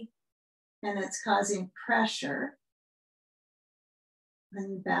knee and it's causing pressure,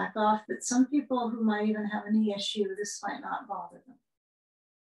 then you back off. But some people who might even have a knee issue, this might not bother them.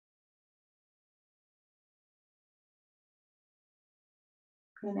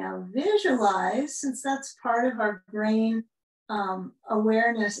 Okay, now visualize, since that's part of our brain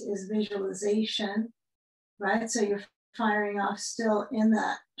awareness is visualization, right? So you're firing off still in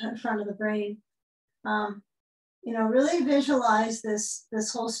that in front of the brain. You know, really visualize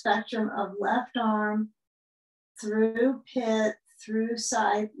this whole spectrum of left arm through pit, through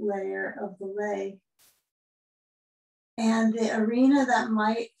side layer of the leg. And the arena that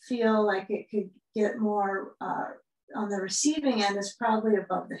might feel like it could get more on the receiving end is probably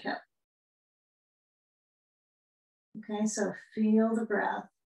above the hip. Okay, so feel the breath.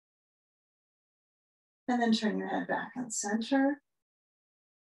 And then turn your head back and center.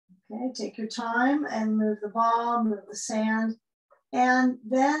 Okay, take your time and move the ball, move the sand, and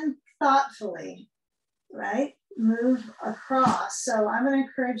then thoughtfully, right, move across. So I'm going to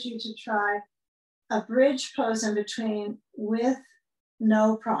encourage you to try a bridge pose in between with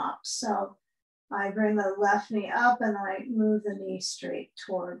no props. So I bring the left knee up and I move the knee straight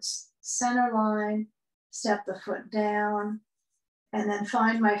towards center line, step the foot down, and then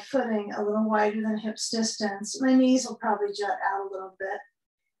find my footing a little wider than hips distance. My knees will probably jut out a little bit.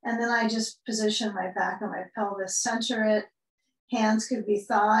 And then I just position my back and my pelvis, center it. Hands could be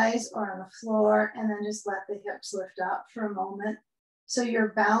thighs or on the floor, and then just let the hips lift up for a moment. So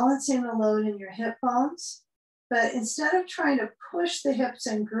you're balancing the load in your hip bones, but instead of trying to push the hips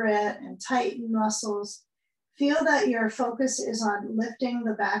and grit and tighten muscles, feel that your focus is on lifting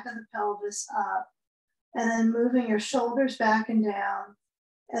the back of the pelvis up and then moving your shoulders back and down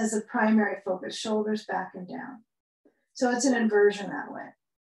as the primary focus, shoulders back and down. So it's an inversion that way,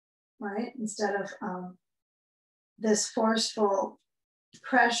 right? Instead of this forceful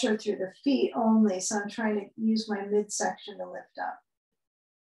pressure through the feet only. So I'm trying to use my midsection to lift up.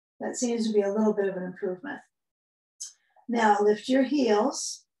 That seems to be a little bit of an improvement. Now lift your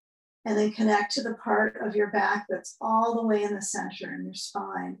heels and then connect to the part of your back that's all the way in the center in your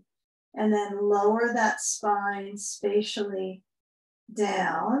spine. And then lower that spine spatially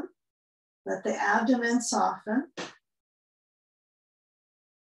down. Let the abdomen soften.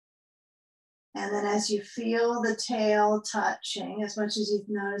 And then as you feel the tail touching, as much as you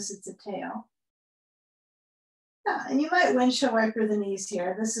notice it's a tail. Yeah, and you might windshield wiper the knees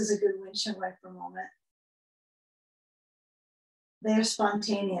here. This is a good windshield wiper moment. They're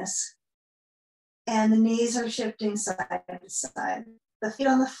spontaneous. And the knees are shifting side to side. The feet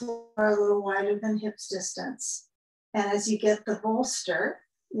on the floor are a little wider than hips distance. And as you get the bolster,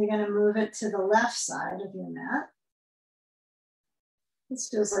 you're going to move it to the left side of your mat. This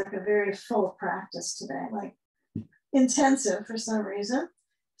feels like a very full practice today, like intensive for some reason.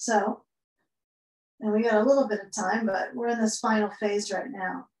 So, and we got a little bit of time, but we're in this final phase right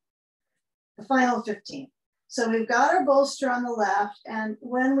now, the final 15. So we've got our bolster on the left, and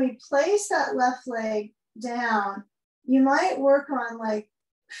when we place that left leg down, you might work on like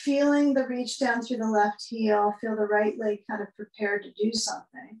feeling the reach down through the left heel, feel the right leg kind of prepared to do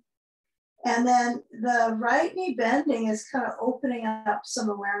something. And then the right knee bending is kind of opening up some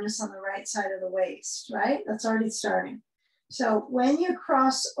awareness on the right side of the waist, right? That's already starting. So when you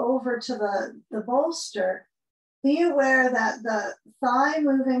cross over to the bolster, be aware that the thigh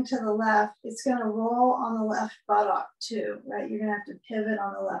moving to the left, it's going to roll on the left buttock too, right? You're going to have to pivot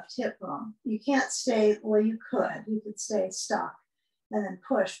on the left hip bone. You can't stay, well, you could stay stuck and then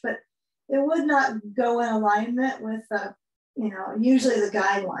push, but it would not go in alignment with the, usually the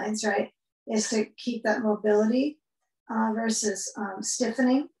guidelines, right? Is to keep that mobility versus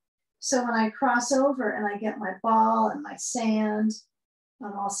stiffening. So when I cross over and I get my ball and my sand,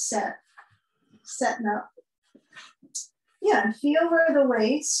 I'm all setting up. Yeah, and feel where the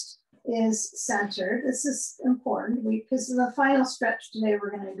waist is centered. This is important because in the final stretch today,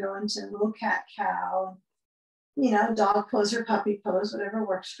 we're going to go into a little cat-cow, dog pose or puppy pose, whatever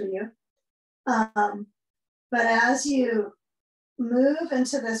works for you. But as you move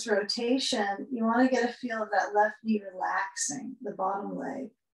into this rotation, you want to get a feel of that left knee relaxing, the bottom leg.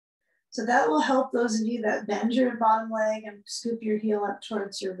 So that will help those of you that bend your bottom leg and scoop your heel up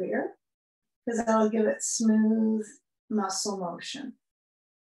towards your rear, because that'll give it smooth muscle motion.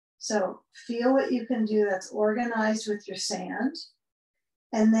 So feel what you can do that's organized with your sand.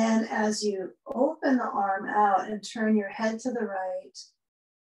 And then as you open the arm out and turn your head to the right,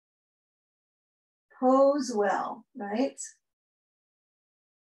 pose well, right?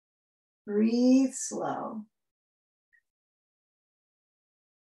 Breathe slow.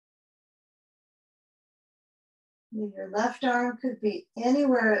 Your left arm could be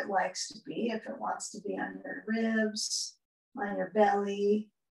anywhere it likes to be. If it wants to be on your ribs, on your belly,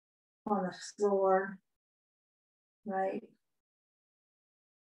 on the floor, right?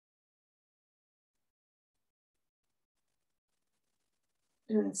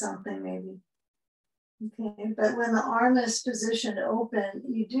 doing something maybe. Okay, but when the arm is positioned open,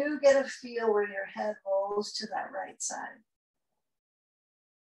 you do get a feel where your head rolls to that right side.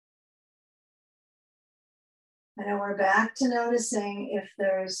 I know we're back to noticing if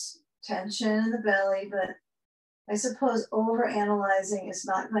there's tension in the belly, but I suppose overanalyzing is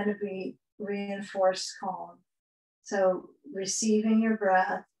not going to be reinforced calm. So receiving your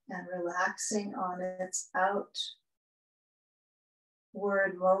breath and relaxing on its outward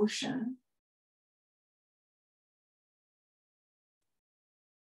motion.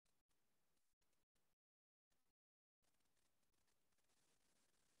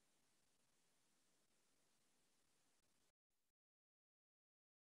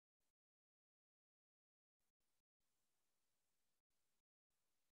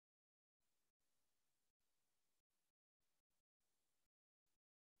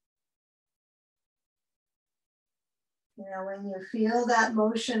 You know, when you feel that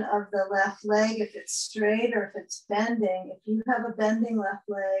motion of the left leg, if it's straight or if it's bending, if you have a bending left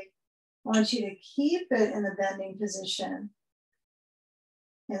leg, I want you to keep it in the bending position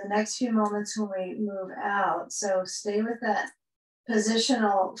in the next few moments when we move out. So stay with that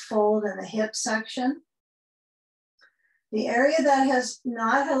positional fold in the hip section. The area that has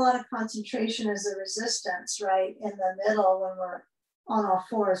not had a lot of concentration is the resistance, right, in the middle when we're on all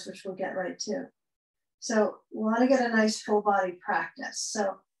fours, which we'll get right to. So we want to get a nice full body practice.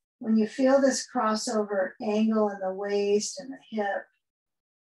 So when you feel this crossover angle in the waist and the hip,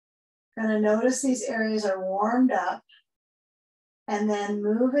 kind of notice these areas are warmed up, and then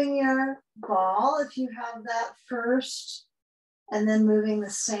moving your ball, if you have that first, and then moving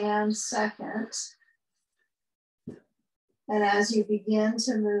the sand second. And as you begin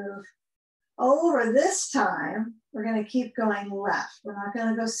to move over this time, we're going to keep going left. We're not going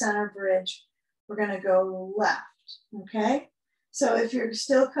to go center bridge. We're going to go left, okay? So if you're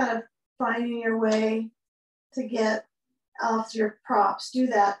still kind of finding your way to get off your props, do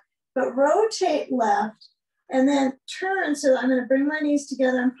that. But rotate left and then turn. So I'm going to bring my knees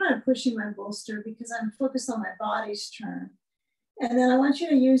together. I'm kind of pushing my bolster because I'm focused on my body's turn. And then I want you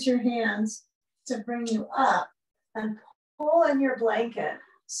to use your hands to bring you up and pull in your blanket,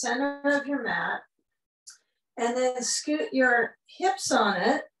 center of your mat, and then scoot your hips on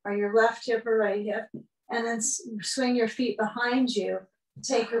it, or your left hip or right hip, and then swing your feet behind you.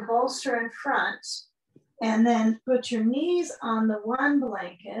 Take your bolster in front, and then put your knees on the one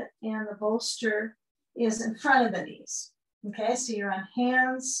blanket, and the bolster is in front of the knees. Okay, so you're on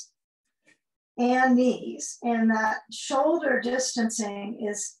hands and knees, and that shoulder distancing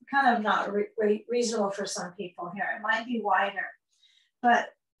is kind of not reasonable for some people here. It might be wider, but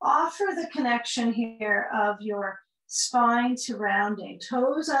offer the connection here of your spine to rounding,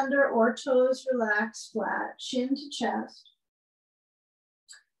 toes under or toes relaxed flat, chin to chest.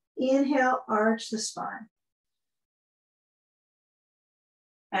 Inhale, arch the spine.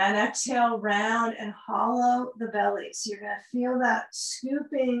 And exhale, round and hollow the belly. So you're going to feel that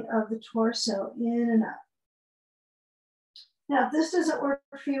scooping of the torso in and up. Now, if this doesn't work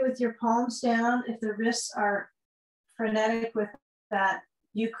for you with your palms down, if the wrists are frenetic with that,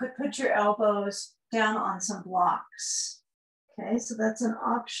 you could put your elbows down on some blocks. Okay, so that's an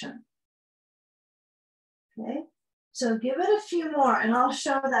option. Okay, so give it a few more and I'll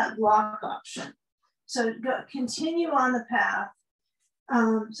show that block option. So continue on the path.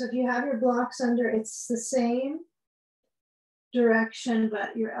 So if you have your blocks under, it's the same direction,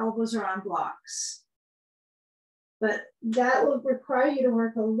 but your elbows are on blocks. But that will require you to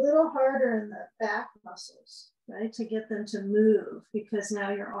work a little harder in the back muscles, right? To get them to move because now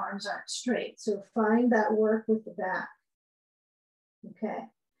your arms aren't straight. So find that work with the back. Okay.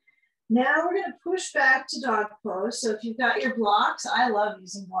 Now we're going to push back to dog pose. So if you've got your blocks, I love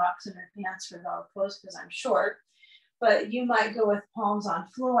using blocks in pants for dog pose because I'm short, but you might go with palms on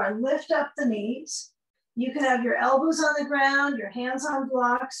floor. Lift up the knees. You can have your elbows on the ground, your hands on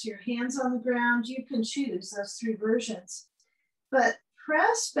blocks, your hands on the ground. You can choose those three versions. But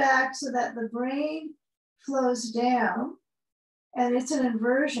press back so that the brain flows down and it's an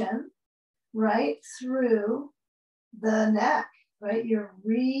inversion right through the neck, right? You're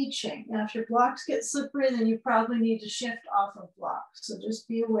reaching. Now, if your blocks get slippery, then you probably need to shift off of blocks. So just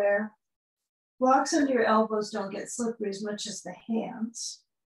be aware. Blocks under your elbows don't get slippery as much as the hands.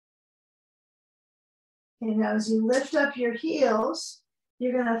 Okay, now as you lift up your heels,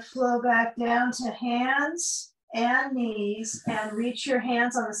 you're going to flow back down to hands and knees and reach your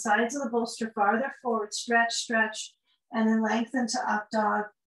hands on the sides of the bolster farther forward, stretch, stretch, and then lengthen to up dog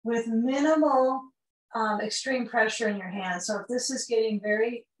with minimal extreme pressure in your hands. So if this is getting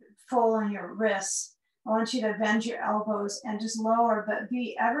very full on your wrists, I want you to bend your elbows and just lower, but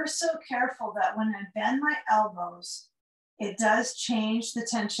be ever so careful that when I bend my elbows, it does change the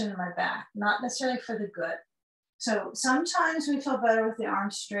tension in my back, not necessarily for the good. So sometimes we feel better with the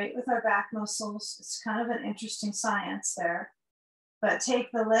arms straight with our back muscles. It's kind of an interesting science there. But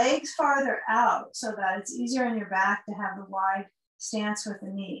take the legs farther out so that it's easier in your back to have the wide stance with the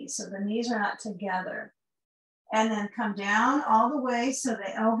knees. So the knees are not together. And then come down all the way so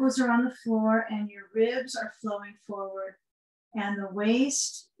the elbows are on the floor and your ribs are flowing forward. And the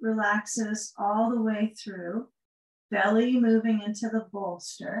waist relaxes all the way through, belly moving into the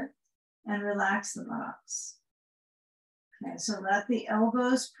bolster, and relax the buttocks. Okay, so let the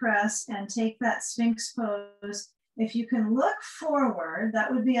elbows press and take that Sphinx pose. If you can look forward,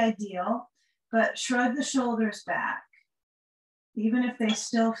 that would be ideal, but shrug the shoulders back, even if they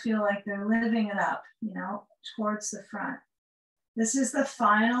still feel like they're lifting it up, you know, towards the front. This is the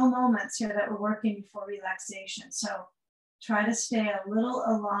final moments here that we're working before relaxation. So try to stay a little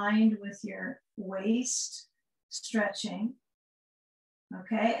aligned with your waist stretching.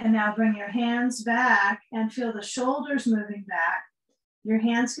 Okay, and now bring your hands back and feel the shoulders moving back. Your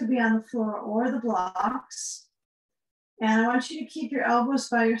hands could be on the floor or the blocks. And I want you to keep your elbows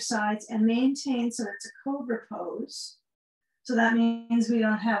by your sides and maintain so it's a cobra pose. So that means we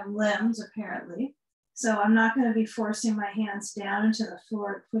don't have limbs apparently. So I'm not going to be forcing my hands down into the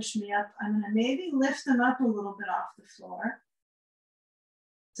floor to push me up. I'm going to maybe lift them up a little bit off the floor.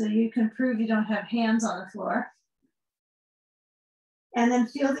 So you can prove you don't have hands on the floor. And then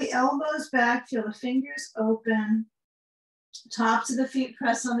feel the elbows back, feel the fingers open, tops of the feet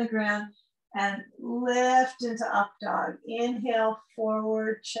press on the ground, and lift into up dog. Inhale,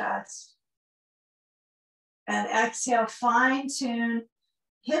 forward chest. And exhale, fine tune,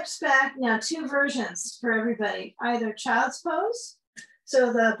 hips back. Now 2 versions for everybody, either child's pose.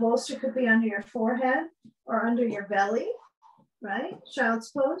 So the bolster could be under your forehead or under your belly, right?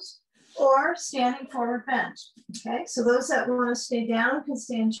 Child's pose. Or standing forward bend. Okay, so those that want to stay down can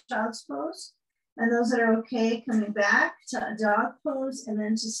stay in child's pose. And those that are okay coming back to a dog pose and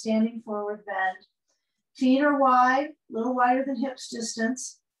then to standing forward bend. Feet are wide, a little wider than hips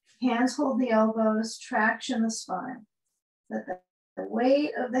distance. Hands hold the elbows, traction the spine. Let the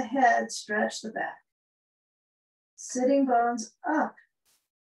weight of the head stretch the back. Sitting bones up.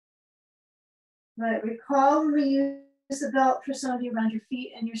 Right, recall when we use the belt for some of you around your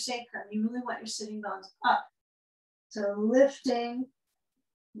feet and your sacrum. You really want your sitting bones up. So lifting,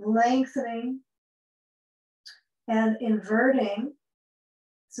 lengthening, and inverting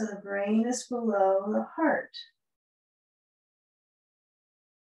so the brain is below the heart.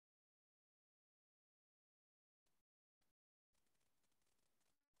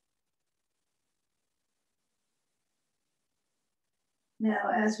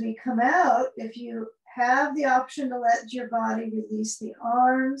 Now, as we come out, if you have the option to let your body release the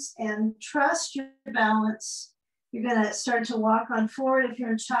arms and trust your balance, you're going to start to walk on forward. If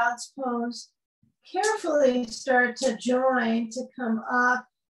you're in child's pose, carefully start to join to come up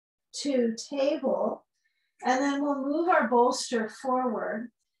to table. And then we'll move our bolster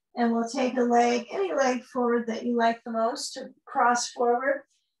forward and we'll take a leg, any leg forward that you like the most to cross forward.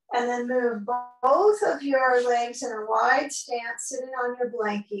 And then move both of your legs in a wide stance, sitting on your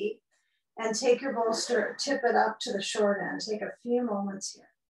blankie, and take your bolster, tip it up to the short end. Take a few moments here.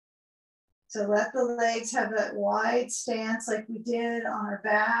 So let the legs have that wide stance like we did on our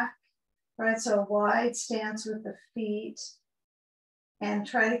back, right? So a wide stance with the feet, and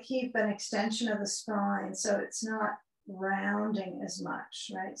try to keep an extension of the spine so it's not rounding as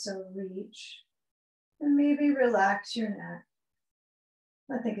much, right? So reach and maybe relax your neck.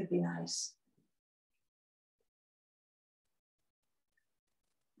 I think it'd be nice.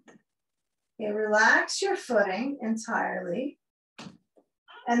 Okay, relax your footing entirely.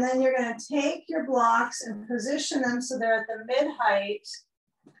 And then you're going to take your blocks and position them so they're at the mid-height.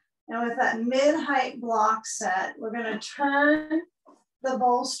 And with that mid-height block set, we're going to turn the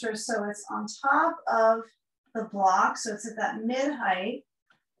bolster so it's on top of the block, so it's at that mid-height.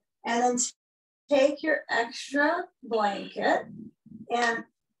 And then take your extra blanket and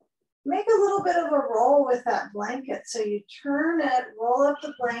make a little bit of a roll with that blanket. So you turn it, roll up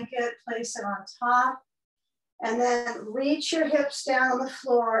the blanket, place it on top, and then reach your hips down on the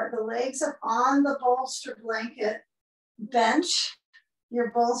floor, the legs up on the bolster blanket, bench,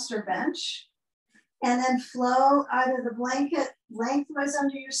 your bolster bench, and then flow either the blanket lengthwise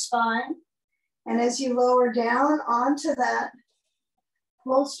under your spine, and as you lower down onto that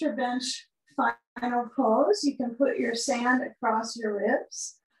bolster bench final pose, you can put your sand across your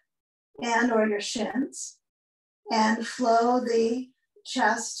ribs and or your shins and flow the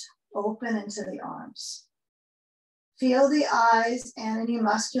chest open into the arms. Feel the eyes and any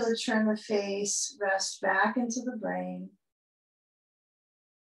musculature in the face rest back into the brain.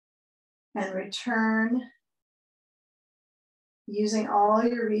 And return using all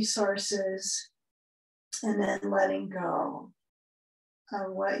your resources and then letting go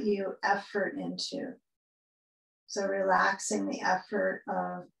of what you effort into. So relaxing the effort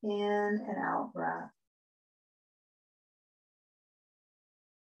of in and out breath.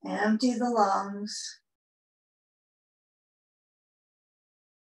 Empty the lungs.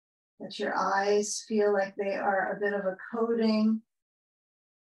 Let your eyes feel like they are a bit of a coating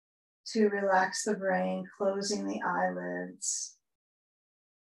to relax the brain, closing the eyelids.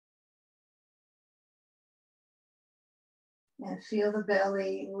 And feel the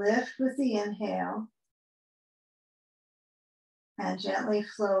belly lift with the inhale and gently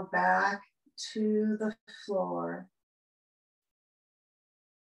flow back to the floor.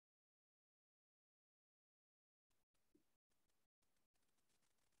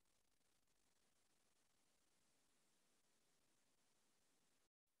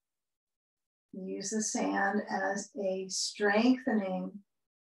 Use the sand as a strengthening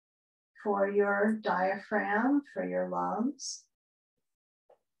for your diaphragm, for your lungs.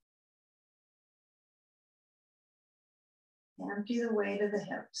 Empty the weight of the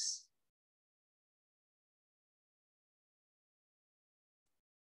hips.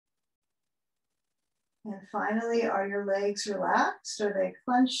 And finally, are your legs relaxed? Are they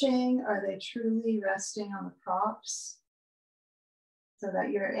clenching? Are they truly resting on the props so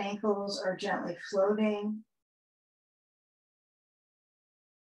that your ankles are gently floating?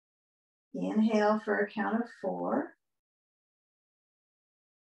 Inhale for a count of 4.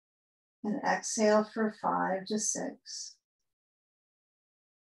 And exhale for 5 to 6.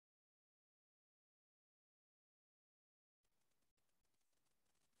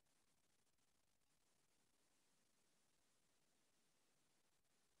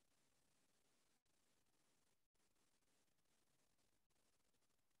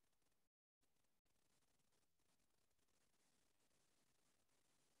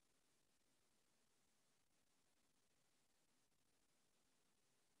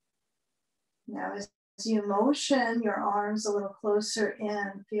 Now, as you motion your arms a little closer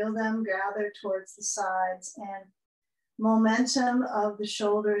in, feel them gather towards the sides and momentum of the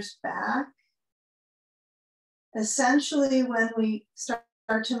shoulders back. Essentially, when we start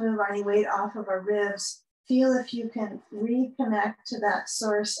to move any weight off of our ribs, feel if you can reconnect to that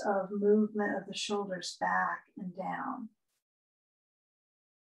source of movement of the shoulders back and down.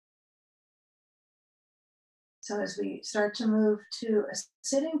 So as we start to move to a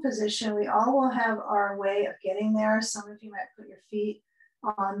sitting position, we all will have our way of getting there. Some of you might put your feet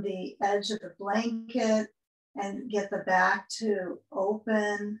on the edge of the blanket and get the back to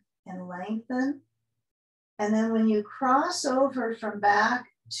open and lengthen. And then when you cross over from back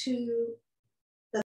to